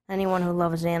 Anyone who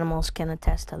loves animals can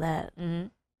attest to that.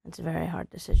 It's a very hard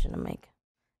decision to make.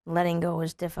 Letting go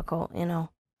is difficult, you know.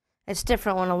 It's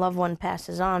different when a loved one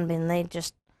passes on, being they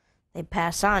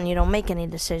pass on. You don't make any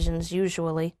decisions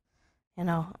usually, you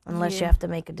know, unless you have to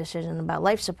make a decision about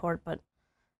life support. But,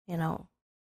 you know,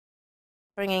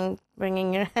 bringing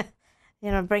your,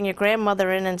 bring your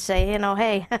grandmother in and say, you know,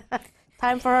 hey,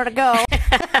 time for her to go.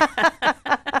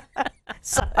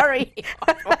 Sorry.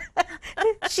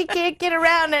 She can't get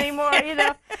around anymore, you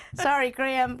know. Sorry,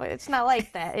 Graham, but it's not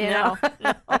like that, you know.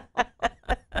 No.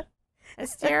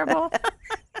 That's terrible.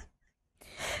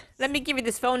 Let me give you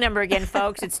this phone number again,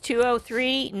 folks. It's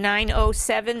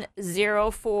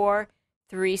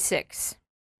 203-907-0436.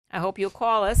 I hope you'll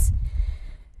call us.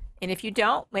 And if you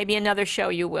don't, maybe another show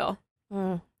you will.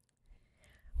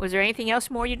 Was there anything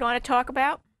else more you'd want to talk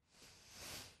about?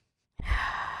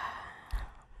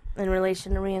 In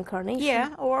relation to reincarnation?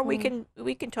 Yeah, or we can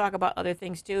talk about other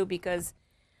things too, because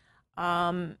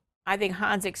I think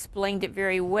Hans explained it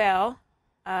very well.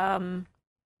 For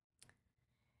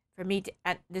me,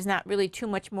 there's not really too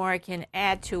much more I can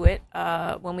add to it.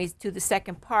 When we do the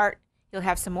second part, you'll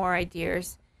have some more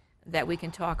ideas that we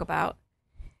can talk about.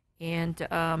 And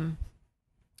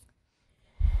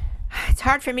it's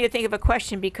hard for me to think of a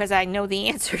question because I know the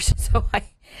answers. So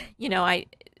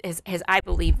as I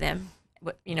believe them,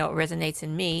 what it resonates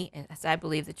in me as I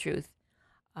believe the truth.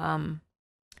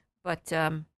 But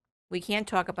we can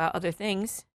talk about other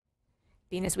things,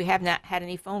 being as we have not had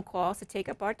any phone calls to take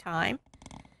up our time.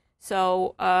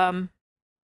 So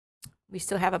we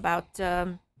still have about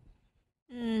 20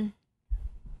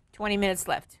 minutes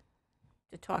left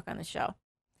to talk on the show.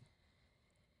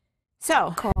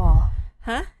 So call.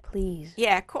 Huh? Please.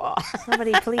 Yeah, call.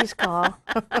 Somebody please call.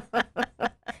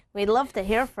 We'd love to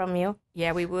hear from you.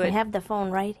 Yeah, we would. We have the phone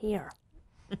right here.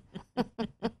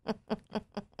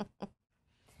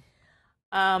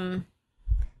 Well,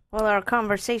 our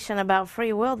conversation about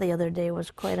free will the other day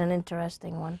was quite an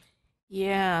interesting one.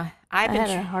 Yeah. I had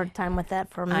a hard time with that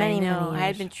for many years. I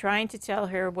had been trying to tell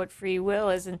her what free will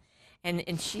is,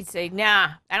 and she'd say,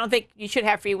 nah, I don't think you should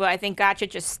have free will. I think God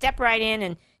should just step right in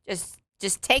and just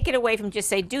take it away from just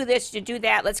say, do this, you do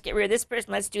that, let's get rid of this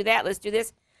person, let's do that, let's do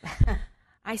this.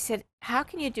 I said, how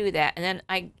can you do that? And then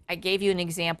I gave you an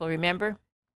example, remember?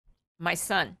 My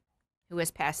son, who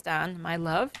has passed on, my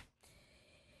love,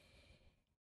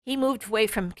 he moved away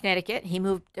from Connecticut. He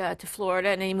moved to Florida,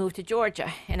 and then he moved to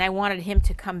Georgia. And I wanted him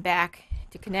to come back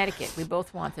to Connecticut. We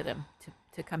both wanted him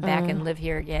to come back and live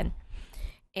here again.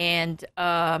 And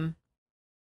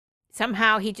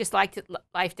somehow he just liked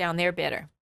life down there better.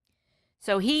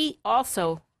 So he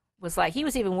also was like, he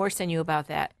was even worse than you about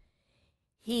that.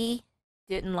 He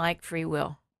didn't like free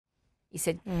will. He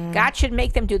said, God should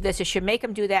make them do this. It should make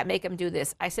them do that, make them do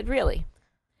this. I said, really?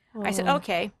 I said,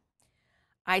 okay.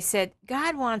 I said,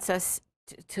 God wants us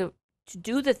to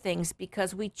do the things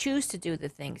because we choose to do the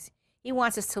things. He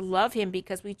wants us to love him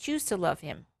because we choose to love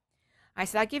him. I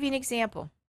said, I'll give you an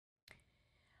example.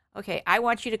 Okay, I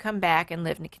want you to come back and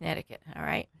live in Connecticut, all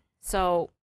right? So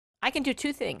I can do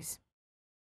two things.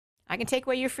 I can take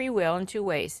away your free will in two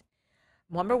ways.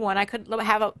 Number one, I could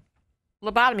have a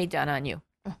lobotomy done on you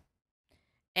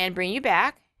and bring you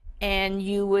back, and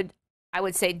I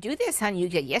would say, do this, honey.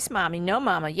 You'd get, yes, mommy, no,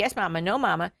 mama, yes, mama, no,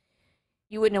 mama.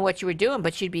 You wouldn't know what you were doing,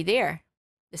 but you'd be there.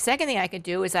 The second thing I could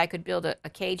do is I could build a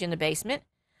cage in the basement.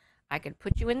 I could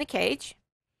put you in the cage,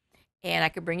 and I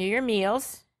could bring you your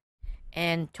meals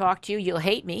and talk to you. You'll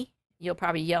hate me. You'll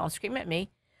probably yell and scream at me,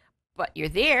 but you're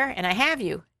there, and I have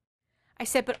you. I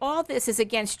said, but all this is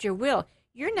against your will.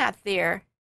 You're not there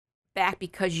back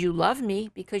because you love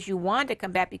me, because you wanted to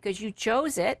come back, because you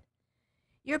chose it.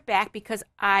 You're back because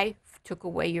I took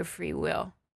away your free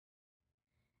will.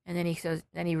 And then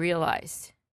he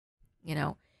realized,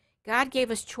 God gave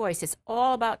us choice. It's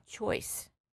all about choice.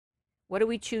 What do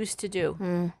we choose to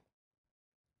do?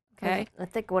 Okay. I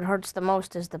think what hurts the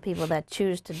most is the people that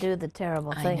choose to do the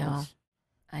terrible things.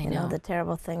 I know. The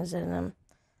terrible things in them.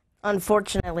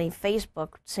 Unfortunately,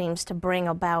 Facebook seems to bring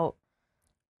about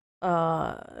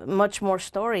much more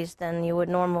stories than you would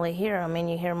normally hear. I mean,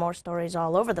 you hear more stories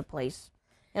all over the place.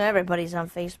 Everybody's on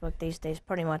Facebook these days,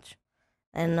 pretty much.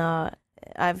 And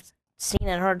I've seen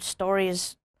and heard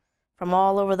stories from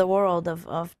all over the world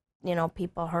of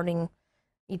people hurting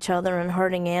each other and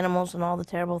hurting animals and all the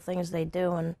terrible things they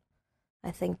do. And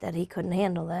I think that he couldn't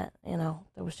handle that.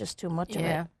 There was just too much of it.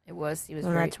 Yeah, it was. He was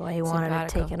and very that's why he wanted it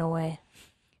taken away.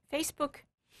 Facebook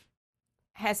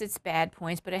has its bad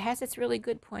points, but it has its really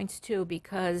good points too,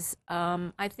 because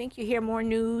I think you hear more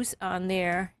news on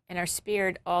there and are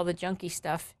spared all the junky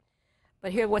stuff,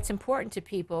 but hear what's important to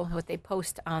people, what they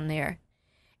post on there.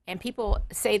 And people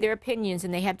say their opinions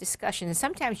and they have discussions. And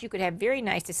sometimes you could have very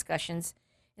nice discussions,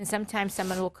 and sometimes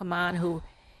someone will come on who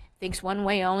thinks one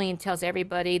way only and tells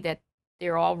everybody that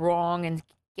they're all wrong and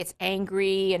gets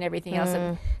angry and everything else.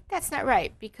 And that's not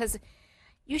right, because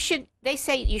they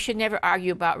say you should never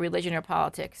argue about religion or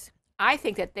politics. I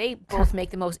think that they both make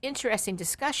the most interesting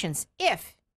discussions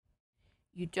if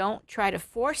you don't try to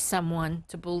force someone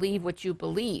to believe what you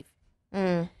believe,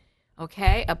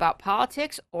 okay, about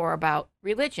politics or about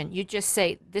religion. You just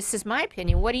say, this is my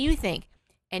opinion. What do you think?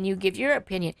 And you give your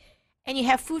opinion. And you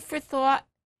have food for thought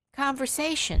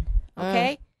conversation,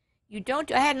 okay?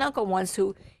 I had an uncle once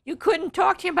who you couldn't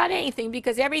talk to him about anything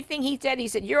because everything he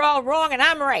said, you're all wrong and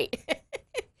I'm right.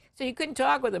 So you couldn't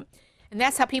talk with him. And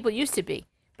that's how people used to be.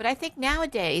 But I think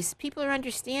nowadays people are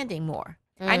understanding more.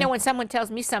 I know when someone tells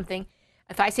me something,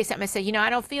 if I say something, I say, I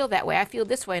don't feel that way. I feel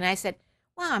this way. And I said,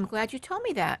 wow, I'm glad you told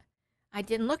me that. I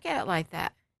didn't look at it like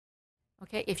that.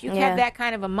 Okay? If you have that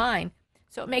kind of a mind.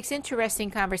 So it makes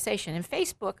interesting conversation. In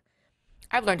Facebook,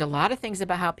 I've learned a lot of things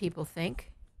about how people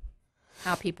think,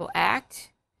 how people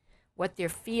act, what they're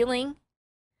feeling,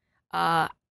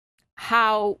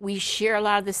 how we share a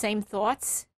lot of the same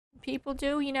thoughts people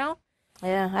do,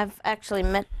 Yeah, I've actually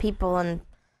met people and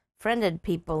friended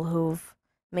people who've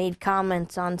made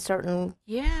comments on certain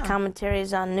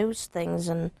commentaries on news things,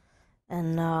 and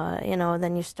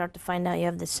then you start to find out you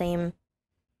have the same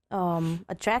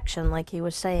attraction, like he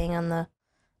was saying on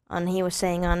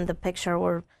the picture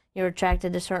where you're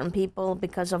attracted to certain people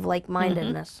because of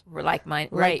like-mindedness.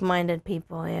 Like-minded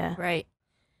people, yeah. Right.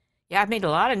 Yeah, I've made a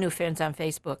lot of new friends on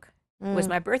Facebook. It was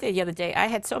my birthday the other day. I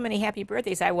had so many happy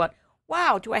birthdays. I went,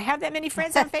 wow, do I have that many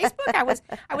friends on Facebook? I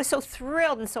was so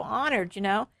thrilled and so honored,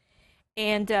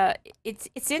 And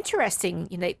it's interesting.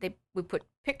 We put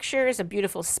pictures of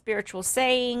beautiful spiritual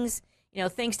sayings,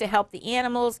 things to help the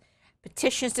animals,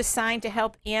 petitions to sign to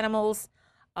help animals,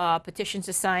 petitions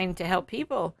to sign to help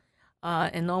people.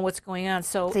 And know what's going on.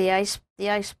 So the ice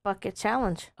bucket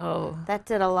challenge. Oh, that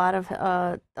did a lot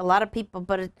of people,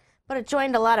 but it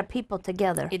joined a lot of people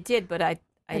together. It did, but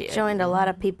it joined a lot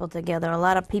of people together. A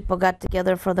lot of people got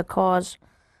together for the cause.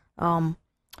 One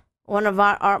of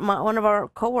our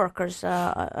coworkers,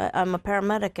 I'm a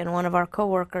paramedic, and one of our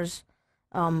coworkers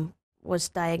was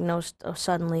diagnosed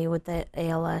suddenly with the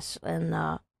ALS,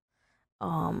 and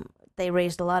they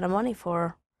raised a lot of money for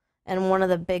her. And one of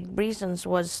the big reasons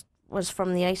was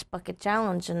from the Ice Bucket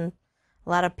Challenge, and a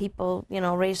lot of people,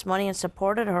 raised money and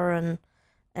supported her, and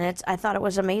I thought it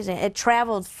was amazing. It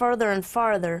traveled further and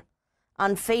farther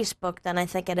on Facebook than I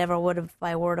think it ever would have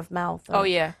by word of mouth. Or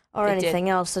anything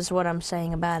else is what I'm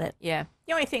saying about it. Yeah.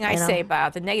 The only thing I say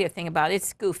about the negative thing about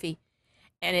it's goofy,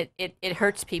 and it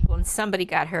hurts people, and somebody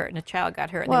got hurt, and a child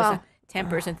got hurt, and there was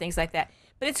tempers and things like that.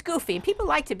 But it's goofy, and people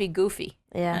like to be goofy.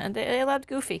 Yeah. And they love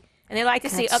goofy, and they like to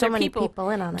see other people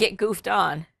get goofed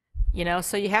on.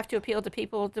 So you have to appeal to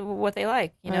people to what they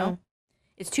like,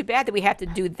 It's too bad that we have to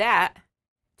do that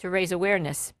to raise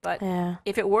awareness. But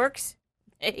if it works,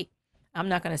 hey, I'm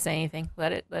not going to say anything.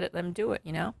 Let them do it,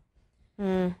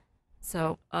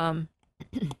 So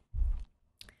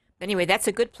anyway, that's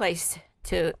a good place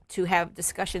to have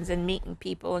discussions and meeting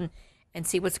people and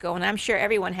see what's going on. I'm sure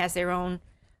everyone has their own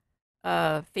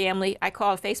family. I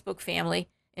call it Facebook family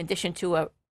in addition to a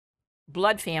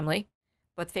blood family,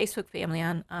 but Facebook family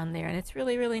on there, and it's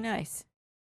really, really nice.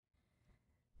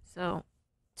 So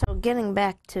getting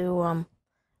back to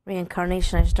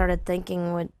reincarnation, I started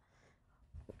thinking,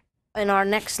 in our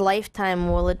next lifetime,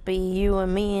 will it be you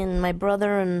and me and my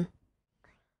brother and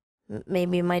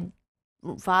maybe my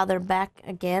father back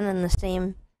again in the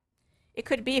same? It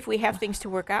could be if we have things to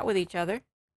work out with each other.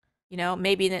 You know,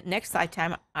 maybe in the next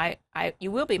lifetime,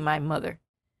 you will be my mother,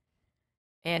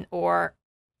 or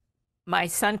my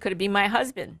son could be my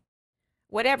husband.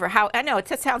 Whatever. How I know it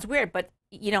just sounds weird, but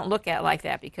you don't look at it like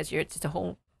that because it's just a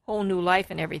whole new life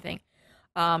and everything.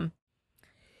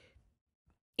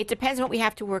 It depends on what we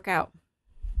have to work out.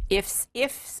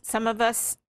 If some of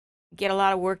us get a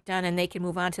lot of work done and they can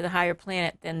move on to the higher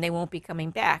planet, then they won't be coming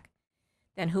back.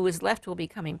 Then who is left will be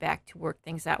coming back to work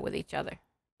things out with each other.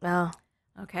 Oh.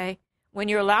 Okay? When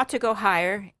you're allowed to go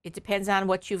higher, it depends on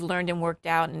what you've learned and worked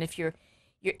out. And if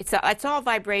it's all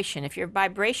vibration. If your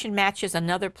vibration matches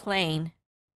another plane,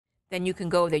 then you can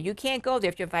go there. You can't go there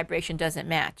if your vibration doesn't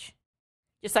match.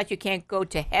 Just like you can't go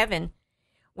to heaven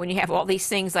when you have all these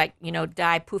things like,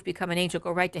 die, poof, become an angel,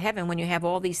 go right to heaven. When you have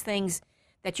all these things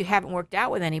that you haven't worked out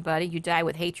with anybody, you die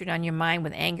with hatred on your mind,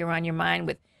 with anger on your mind,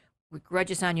 with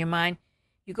grudges on your mind.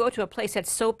 You go to a place that's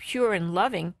so pure and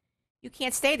loving, you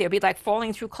can't stay there. It'd be like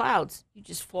falling through clouds. You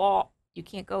just fall. You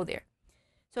can't go there.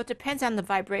 So it depends on the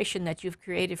vibration that you've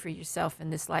created for yourself in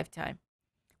this lifetime,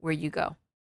 where you go.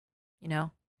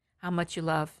 How much you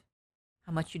love,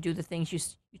 how much you do the things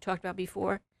you talked about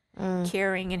before,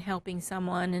 caring and helping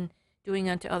someone and doing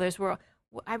unto others.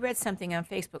 I read something on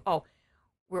Facebook. Oh,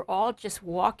 we're all just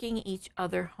walking each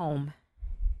other home.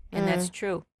 And that's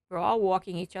true. We're all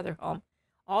walking each other home,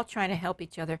 all trying to help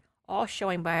each other, all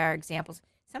showing by our examples.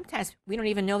 Sometimes we don't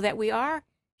even know that we are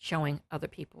showing other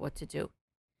people what to do.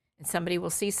 And somebody will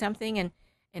see something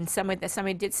and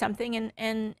somebody did something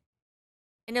and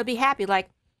they'll be happy. Like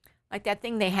that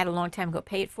thing they had a long time ago,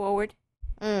 Pay It Forward.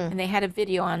 And they had a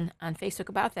video on Facebook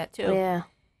about that too. Yeah.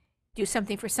 Do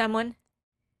something for someone.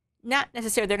 Not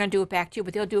necessarily they're going to do it back to you,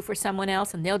 but they'll do it for someone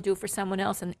else and they'll do it for someone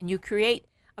else. And you create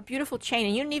a beautiful chain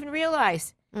and you didn't even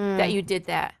realize that you did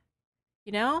that.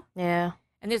 Yeah.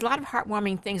 And there's a lot of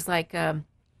heartwarming things like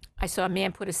I saw a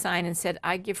man put a sign and said,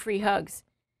 I give free hugs.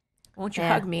 Won't you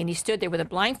hug me? And he stood there with a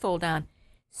blindfold on.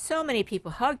 So many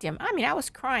people hugged him. I mean, I was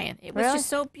crying. It was just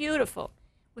so beautiful.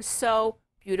 It was so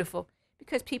beautiful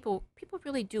because people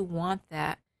really do want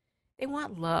that. They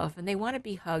want love and they want to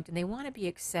be hugged and they want to be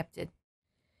accepted.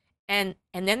 And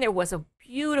then there was a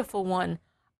beautiful one.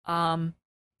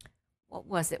 What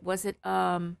was it? Was it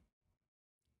in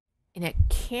a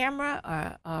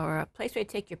camera or a place where you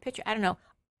take your picture? I don't know.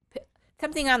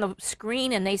 Something on the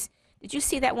screen, and did you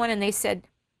see that one? And they said,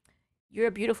 you're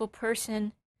a beautiful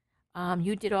person.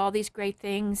 You did all these great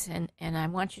things, and I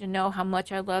want you to know how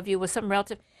much I love you, with some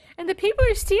relative. And the people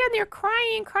are standing there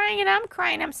crying, and I'm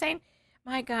crying. I'm saying,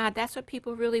 my God, that's what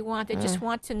people really want. They just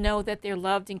want to know that they're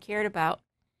loved and cared about.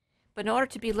 But in order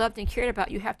to be loved and cared about,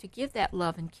 you have to give that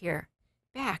love and care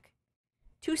back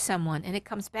to someone, and it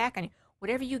comes back on you.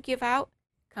 Whatever you give out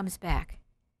comes back.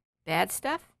 Bad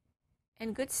stuff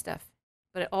and good stuff.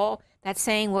 But that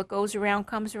saying, what goes around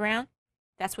comes around,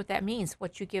 that's what that means.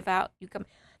 What you give out, you come.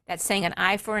 That saying, an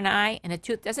eye for an eye and a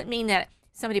tooth, doesn't mean that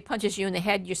somebody punches you in the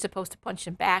head, you're supposed to punch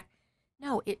them back.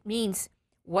 No, it means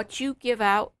what you give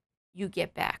out, you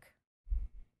get back.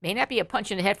 May not be a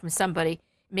punch in the head from somebody.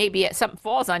 Maybe something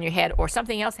falls on your head or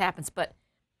something else happens, but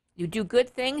you do good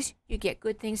things, you get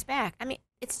good things back. I mean,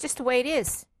 it's just the way it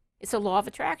is. It's a law of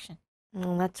attraction.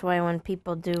 Well, that's why when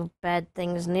people do bad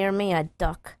things near me, I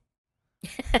duck.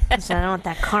 Because I don't want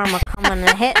that karma coming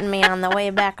and hitting me on the way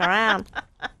back around.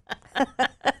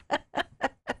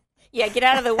 Yeah, get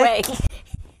out of the way.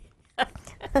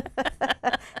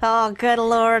 Oh, good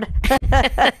Lord.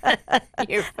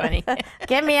 You're funny.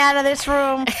 Get me out of this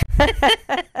room.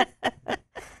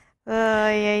 Oh,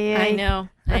 yeah.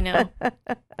 I know.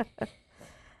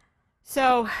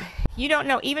 So, you don't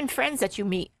know, even friends that you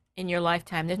meet in your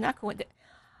lifetime, there's not going to...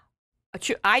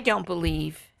 I don't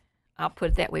believe, I'll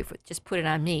put it that way, just put it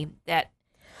on me, that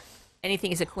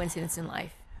anything is a coincidence in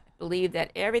life. I believe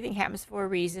that everything happens for a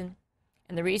reason,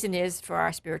 and the reason is for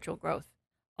our spiritual growth,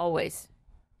 always.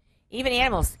 Even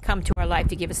animals come to our life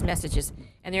to give us messages,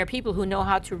 and there are people who know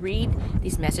how to read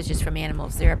these messages from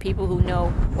animals. There are people who know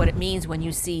what it means when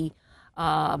you see,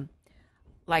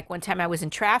 like one time I was in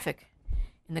traffic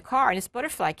in the car, and this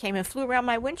butterfly came and flew around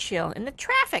my windshield in the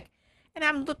traffic. And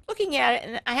I'm looking at it,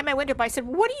 and I had my window up. I said,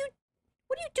 what are you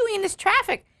doing in this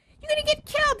traffic? You're going to get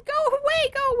killed. Go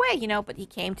away, you know. But he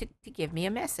came to give me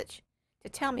a message, to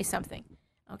tell me something,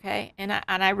 okay? And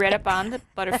I read up on the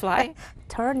butterfly.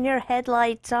 Turn your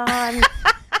headlights on.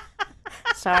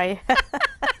 Sorry.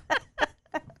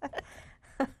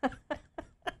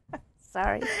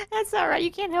 Sorry. That's all right.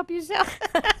 You can't help yourself.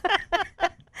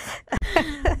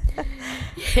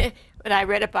 But I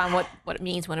read up on what it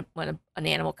means when an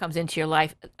animal comes into your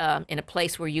life in a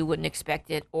place where you wouldn't expect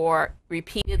it, or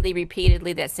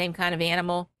repeatedly, that same kind of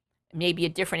animal, maybe a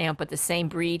different animal, but the same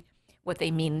breed, what they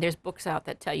mean. There's books out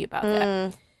that tell you about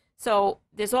that. So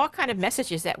there's all kind of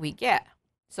messages that we get.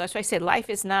 So that's why I say life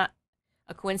is not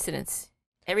a coincidence.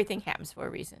 Everything happens for a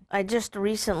reason. I just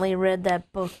recently read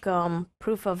that book,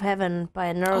 Proof of Heaven, by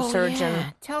a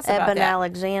neurosurgeon, Tell us about Eben that.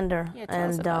 Alexander. Yeah, tell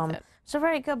us about that. It's a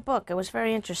very good book. It was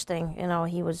very interesting. You know,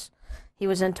 he was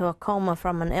into a coma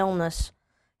from an illness,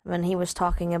 and he was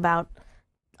talking about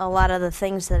a lot of the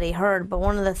things that he heard. But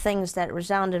one of the things that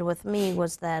resounded with me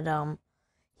was that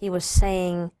he was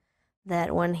saying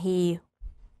that when he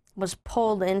was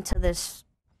pulled into this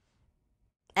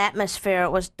atmosphere,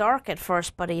 it was dark at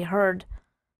first, but he heard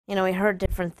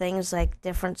different things, like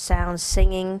different sounds,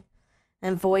 singing,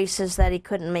 and voices that he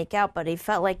couldn't make out, but he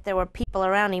felt like there were people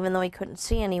around, even though he couldn't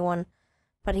see anyone.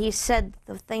 But he said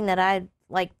the thing that I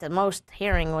liked the most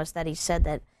hearing was that he said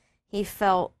that he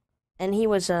felt, and he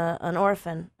was an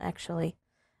orphan, actually,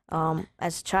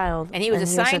 as a child. And he was a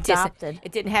scientist. Adopted.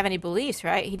 It didn't have any beliefs,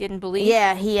 right? He didn't believe.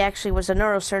 Yeah, he actually was a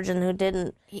neurosurgeon who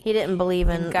didn't believe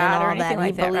in God all or anything that.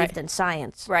 like He that, believed right? in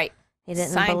science. Right. He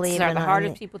didn't Scientists believe are in the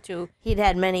hardest people to. He'd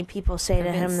had many people say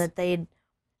to him convince. that they'd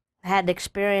had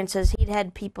experiences. He'd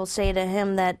had people say to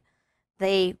him that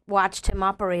they watched him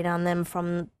operate on them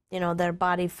from, their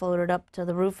body floated up to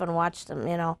the roof and watched them,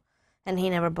 and he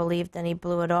never believed, and he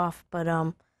blew it off. But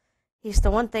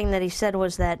the one thing that he said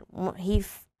was that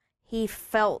he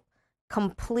felt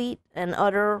complete and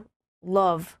utter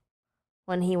love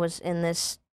when he was in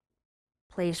this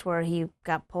place where he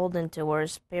got pulled into, where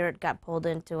his spirit got pulled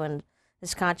into, and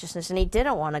his consciousness, and he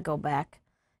didn't want to go back.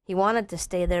 He wanted to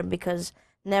stay there because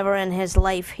never in his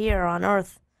life here on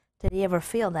earth did he ever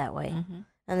feel that way. Mm-hmm.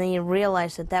 And then he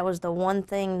realized that was the one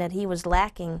thing that he was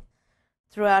lacking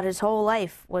throughout his whole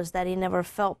life, was that he never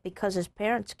felt, because his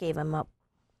parents gave him up.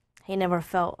 He never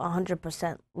felt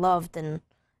 100% loved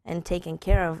and taken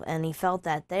care of, and he felt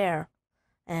that there.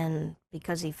 And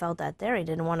because he felt that there, he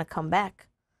didn't want to come back.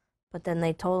 But then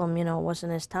they told him, it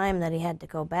wasn't his time, that he had to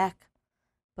go back.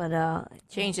 But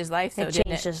changed his life, though, it didn't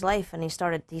changed it? his life, and he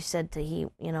said he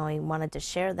wanted to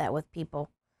share that with people,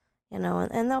 and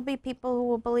there'll be people who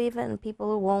will believe it and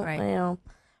people who won't, Right.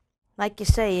 Like you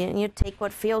say, you take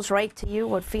what feels right to you,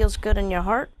 what feels good in your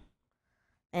heart,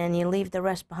 and you leave the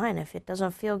rest behind. If it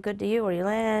doesn't feel good to you,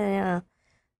 or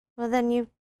well, then you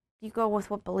go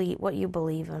with what you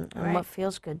believe in, and Right. what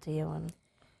feels good to you.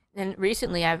 And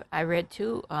recently, I read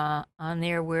too on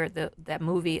there where that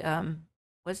movie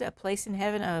was it A Place in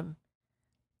Heaven?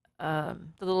 The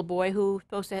little boy who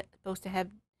supposed to have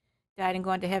died and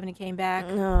gone to heaven and came back.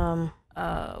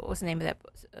 What's the name of that?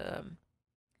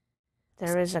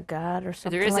 There is a God or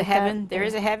something. There is a like heaven. that. There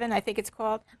is a heaven, I think it's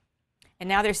called. And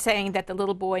now they're saying that the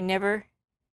little boy never.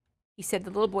 He said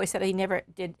the little boy said he never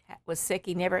was sick.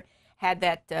 He never had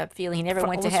that feeling. He never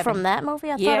went to was heaven. from that movie?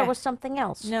 I thought Yeah. it was something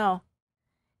else. No.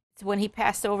 It's when he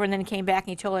passed over and then came back and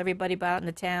he told everybody about it in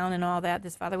the town and all that.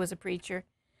 His father was a preacher.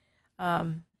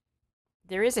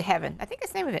 There is a heaven. I think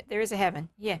that's the name of it. There is a heaven.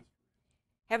 Yeah.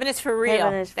 Heaven is for real.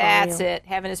 Heaven is for That's real. it.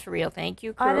 Heaven is for real. Thank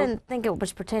you, crew. I didn't think it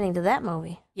was pertaining to that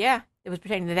movie. Yeah, it was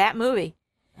pertaining to that movie.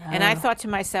 And I Oh. thought to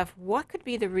myself, what could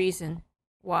be the reason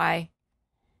why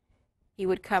he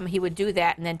would do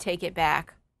that and then take it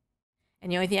back?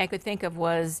 And the only thing I could think of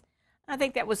was, I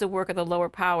think that was the work of the lower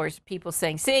powers, people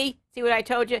saying, see what I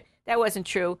told you? That wasn't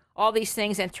true. All these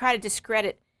things, and try to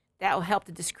discredit. That will help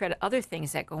to discredit other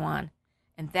things that go on.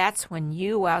 And that's when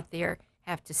you out there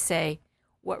have to say,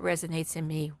 what resonates in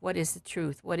me? What is the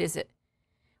truth? What is it?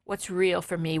 What's real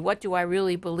for me? What do I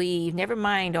really believe? Never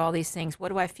mind all these things. What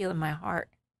do I feel in my heart?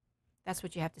 That's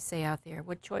what you have to say out there.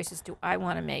 What choices do I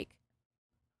want to make?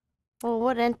 Well,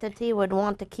 what entity would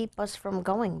want to keep us from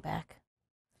going back?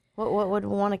 What would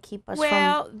want to keep us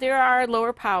Well, there are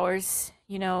lower powers,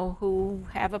 who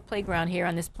have a playground here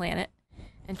on this planet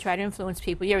and try to influence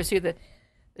people. You ever see the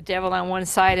devil on one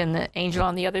side and the angel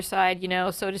on the other side,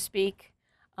 so to speak?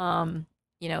 I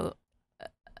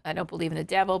don't believe in the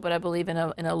devil, but I believe in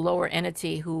a lower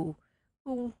entity who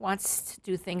wants to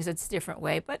do things that's a different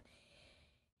way. But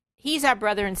He's our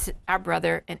brother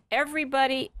and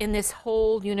everybody in this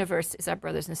whole universe is our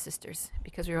brothers and sisters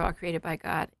because we're all created by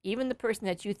God. Even the person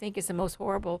that you think is the most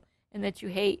horrible and that you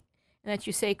hate and that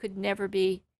you say could never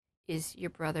be is your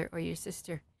brother or your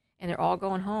sister. And they're all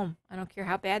going home. I don't care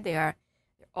how bad they are.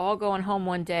 They're all going home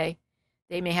one day.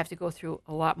 They may have to go through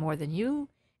a lot more than you,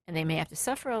 and they may have to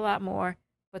suffer a lot more,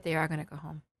 but they are going to go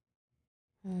home.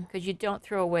 Because you don't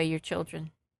throw away your children.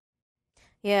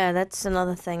 Yeah, that's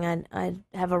another thing I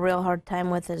have a real hard time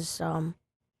with is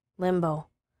limbo.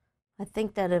 I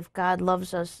think that if God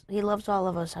loves us, He loves all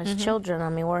of us as children. I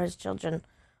mean, we're His children.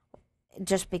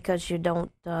 Just because you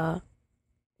don't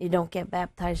get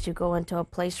baptized, you go into a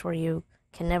place where you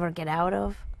can never get out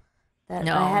of.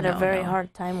 I had a very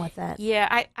hard time with that. Yeah,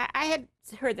 I had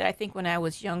heard that. I think when I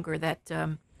was younger that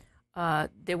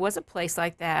there was a place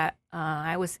like that.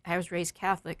 I was raised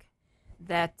Catholic.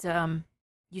 That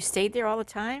you stayed there all the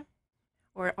time,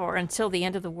 or until the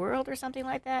end of the world, or something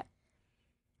like that.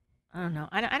 I don't know.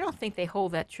 I don't think they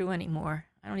hold that true anymore.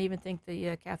 I don't even think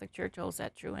the Catholic Church holds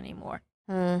that true anymore.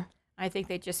 I think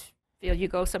they just feel you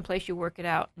go someplace, you work it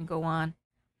out, and go on.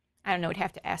 I don't know. I'd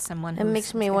have to ask someone. It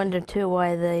makes me wonder too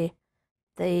why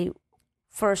they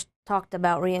first talked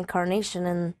about reincarnation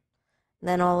and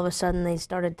then all of a sudden they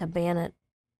started to ban it.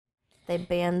 They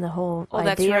banned the whole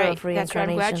idea of reincarnation. That's right.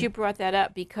 I'm glad you brought that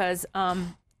up because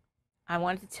I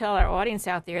wanted to tell our audience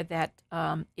out there that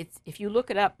if you look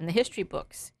it up in the history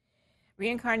books,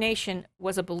 reincarnation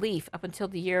was a belief up until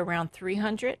the year around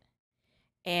 300.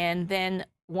 And then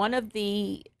one of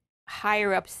the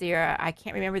higher ups there, I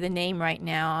can't remember the name right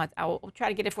now. I'll try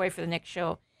to get it for you for the next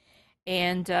show.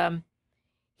 And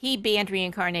he banned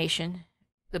reincarnation,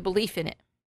 the belief in it.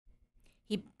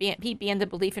 He banned the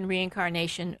belief in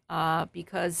reincarnation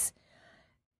because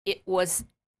it was,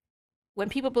 when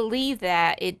people believe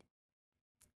that,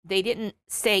 they didn't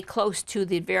stay close to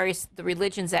the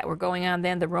religions that were going on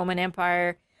then, the Roman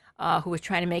Empire, who was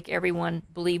trying to make everyone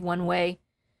believe one way.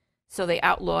 So they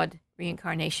outlawed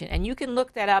reincarnation. And you can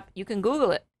look that up. You can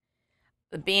Google it.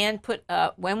 The band put,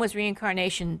 when was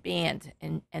reincarnation banned?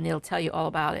 And it'll tell you all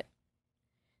about it.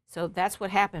 So that's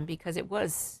what happened because it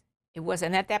was.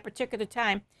 And at that particular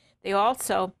time, they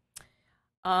also,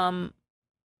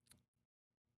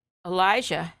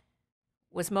 Elijah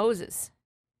was Moses,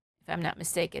 if I'm not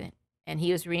mistaken. And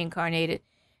he was reincarnated.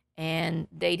 And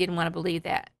they didn't want to believe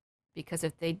that because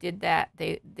if they did that,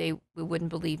 we wouldn't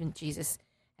believe in Jesus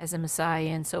as a Messiah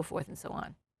and so forth and so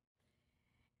on.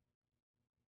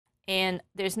 And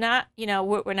there's not,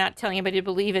 we're not telling anybody to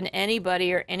believe in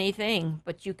anybody or anything,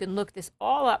 but you can look this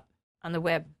all up on the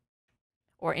web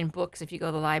or in books. If you go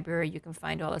to the library, you can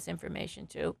find all this information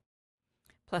too.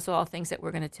 Plus all things that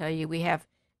we're going to tell you. We have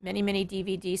many, many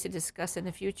DVDs to discuss in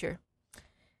the future.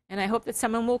 And I hope that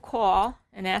someone will call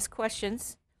and ask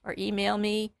questions or email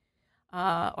me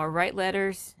or write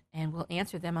letters, and we'll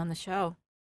answer them on the show.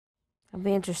 I'll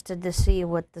be interested to see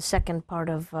what the second part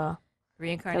of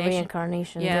Reincarnation. the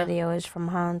reincarnation video is from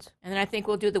Hans. And then I think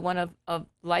we'll do the one of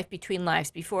life between lives,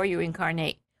 before you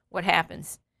reincarnate. What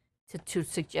happens to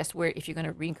suggest where, if you're going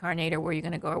to reincarnate or where you're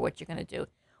going to go or what you're going to do.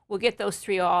 We'll get those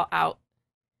three all out,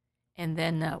 and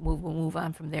then we'll move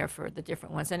on from there for the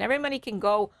different ones. And everybody can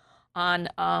go on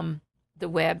the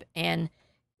web and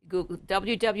Google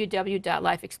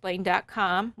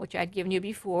www.lifeexplained.com, which I'd given you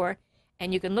before,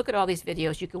 and you can look at all these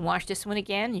videos. You can watch this one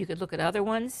again. You could look at other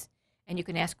ones, and you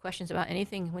can ask questions about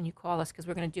anything when you call us, because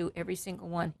we're going to do every single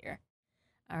one here.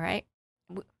 All right?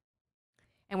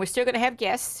 And we're still going to have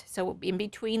guests. So in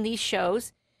between these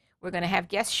shows, we're going to have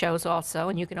guest shows also,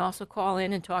 and you can also call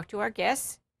in and talk to our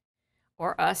guests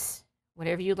or us,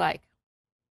 whatever you like.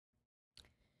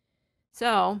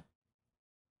 So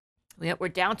we're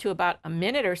down to about a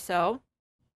minute or so.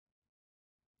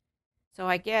 So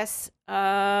I guess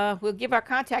we'll give our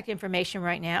contact information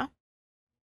right now.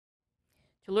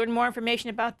 To learn more information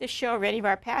about this show or any of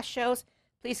our past shows,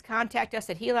 please contact us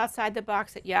at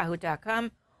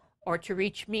healoutsidethebox@yahoo.com, or to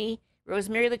reach me,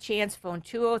 Rosemary Lachance, phone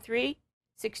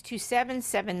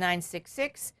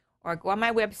 203-627-7966, or go on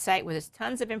my website where there's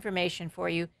tons of information for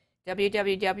you,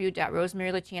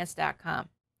 www.rosemarylachance.com.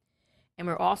 And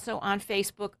we're also on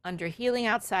Facebook under Healing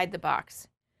Outside the Box,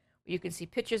 where you can see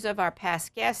pictures of our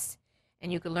past guests,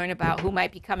 and you can learn about who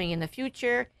might be coming in the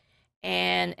future,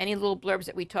 and any little blurbs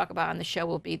that we talk about on the show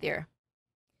will be there.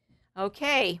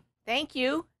 Okay, thank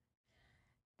you.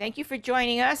 Thank you for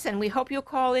joining us, and we hope you'll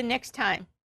call in next time.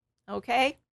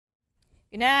 Okay?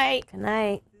 Good night. Good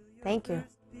night. Thank you.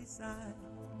 Beside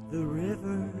the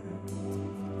river,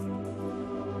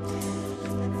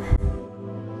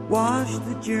 wash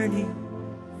the journey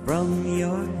from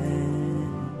your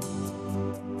hands.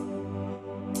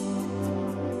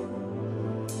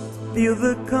 Feel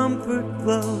the comfort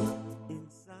flow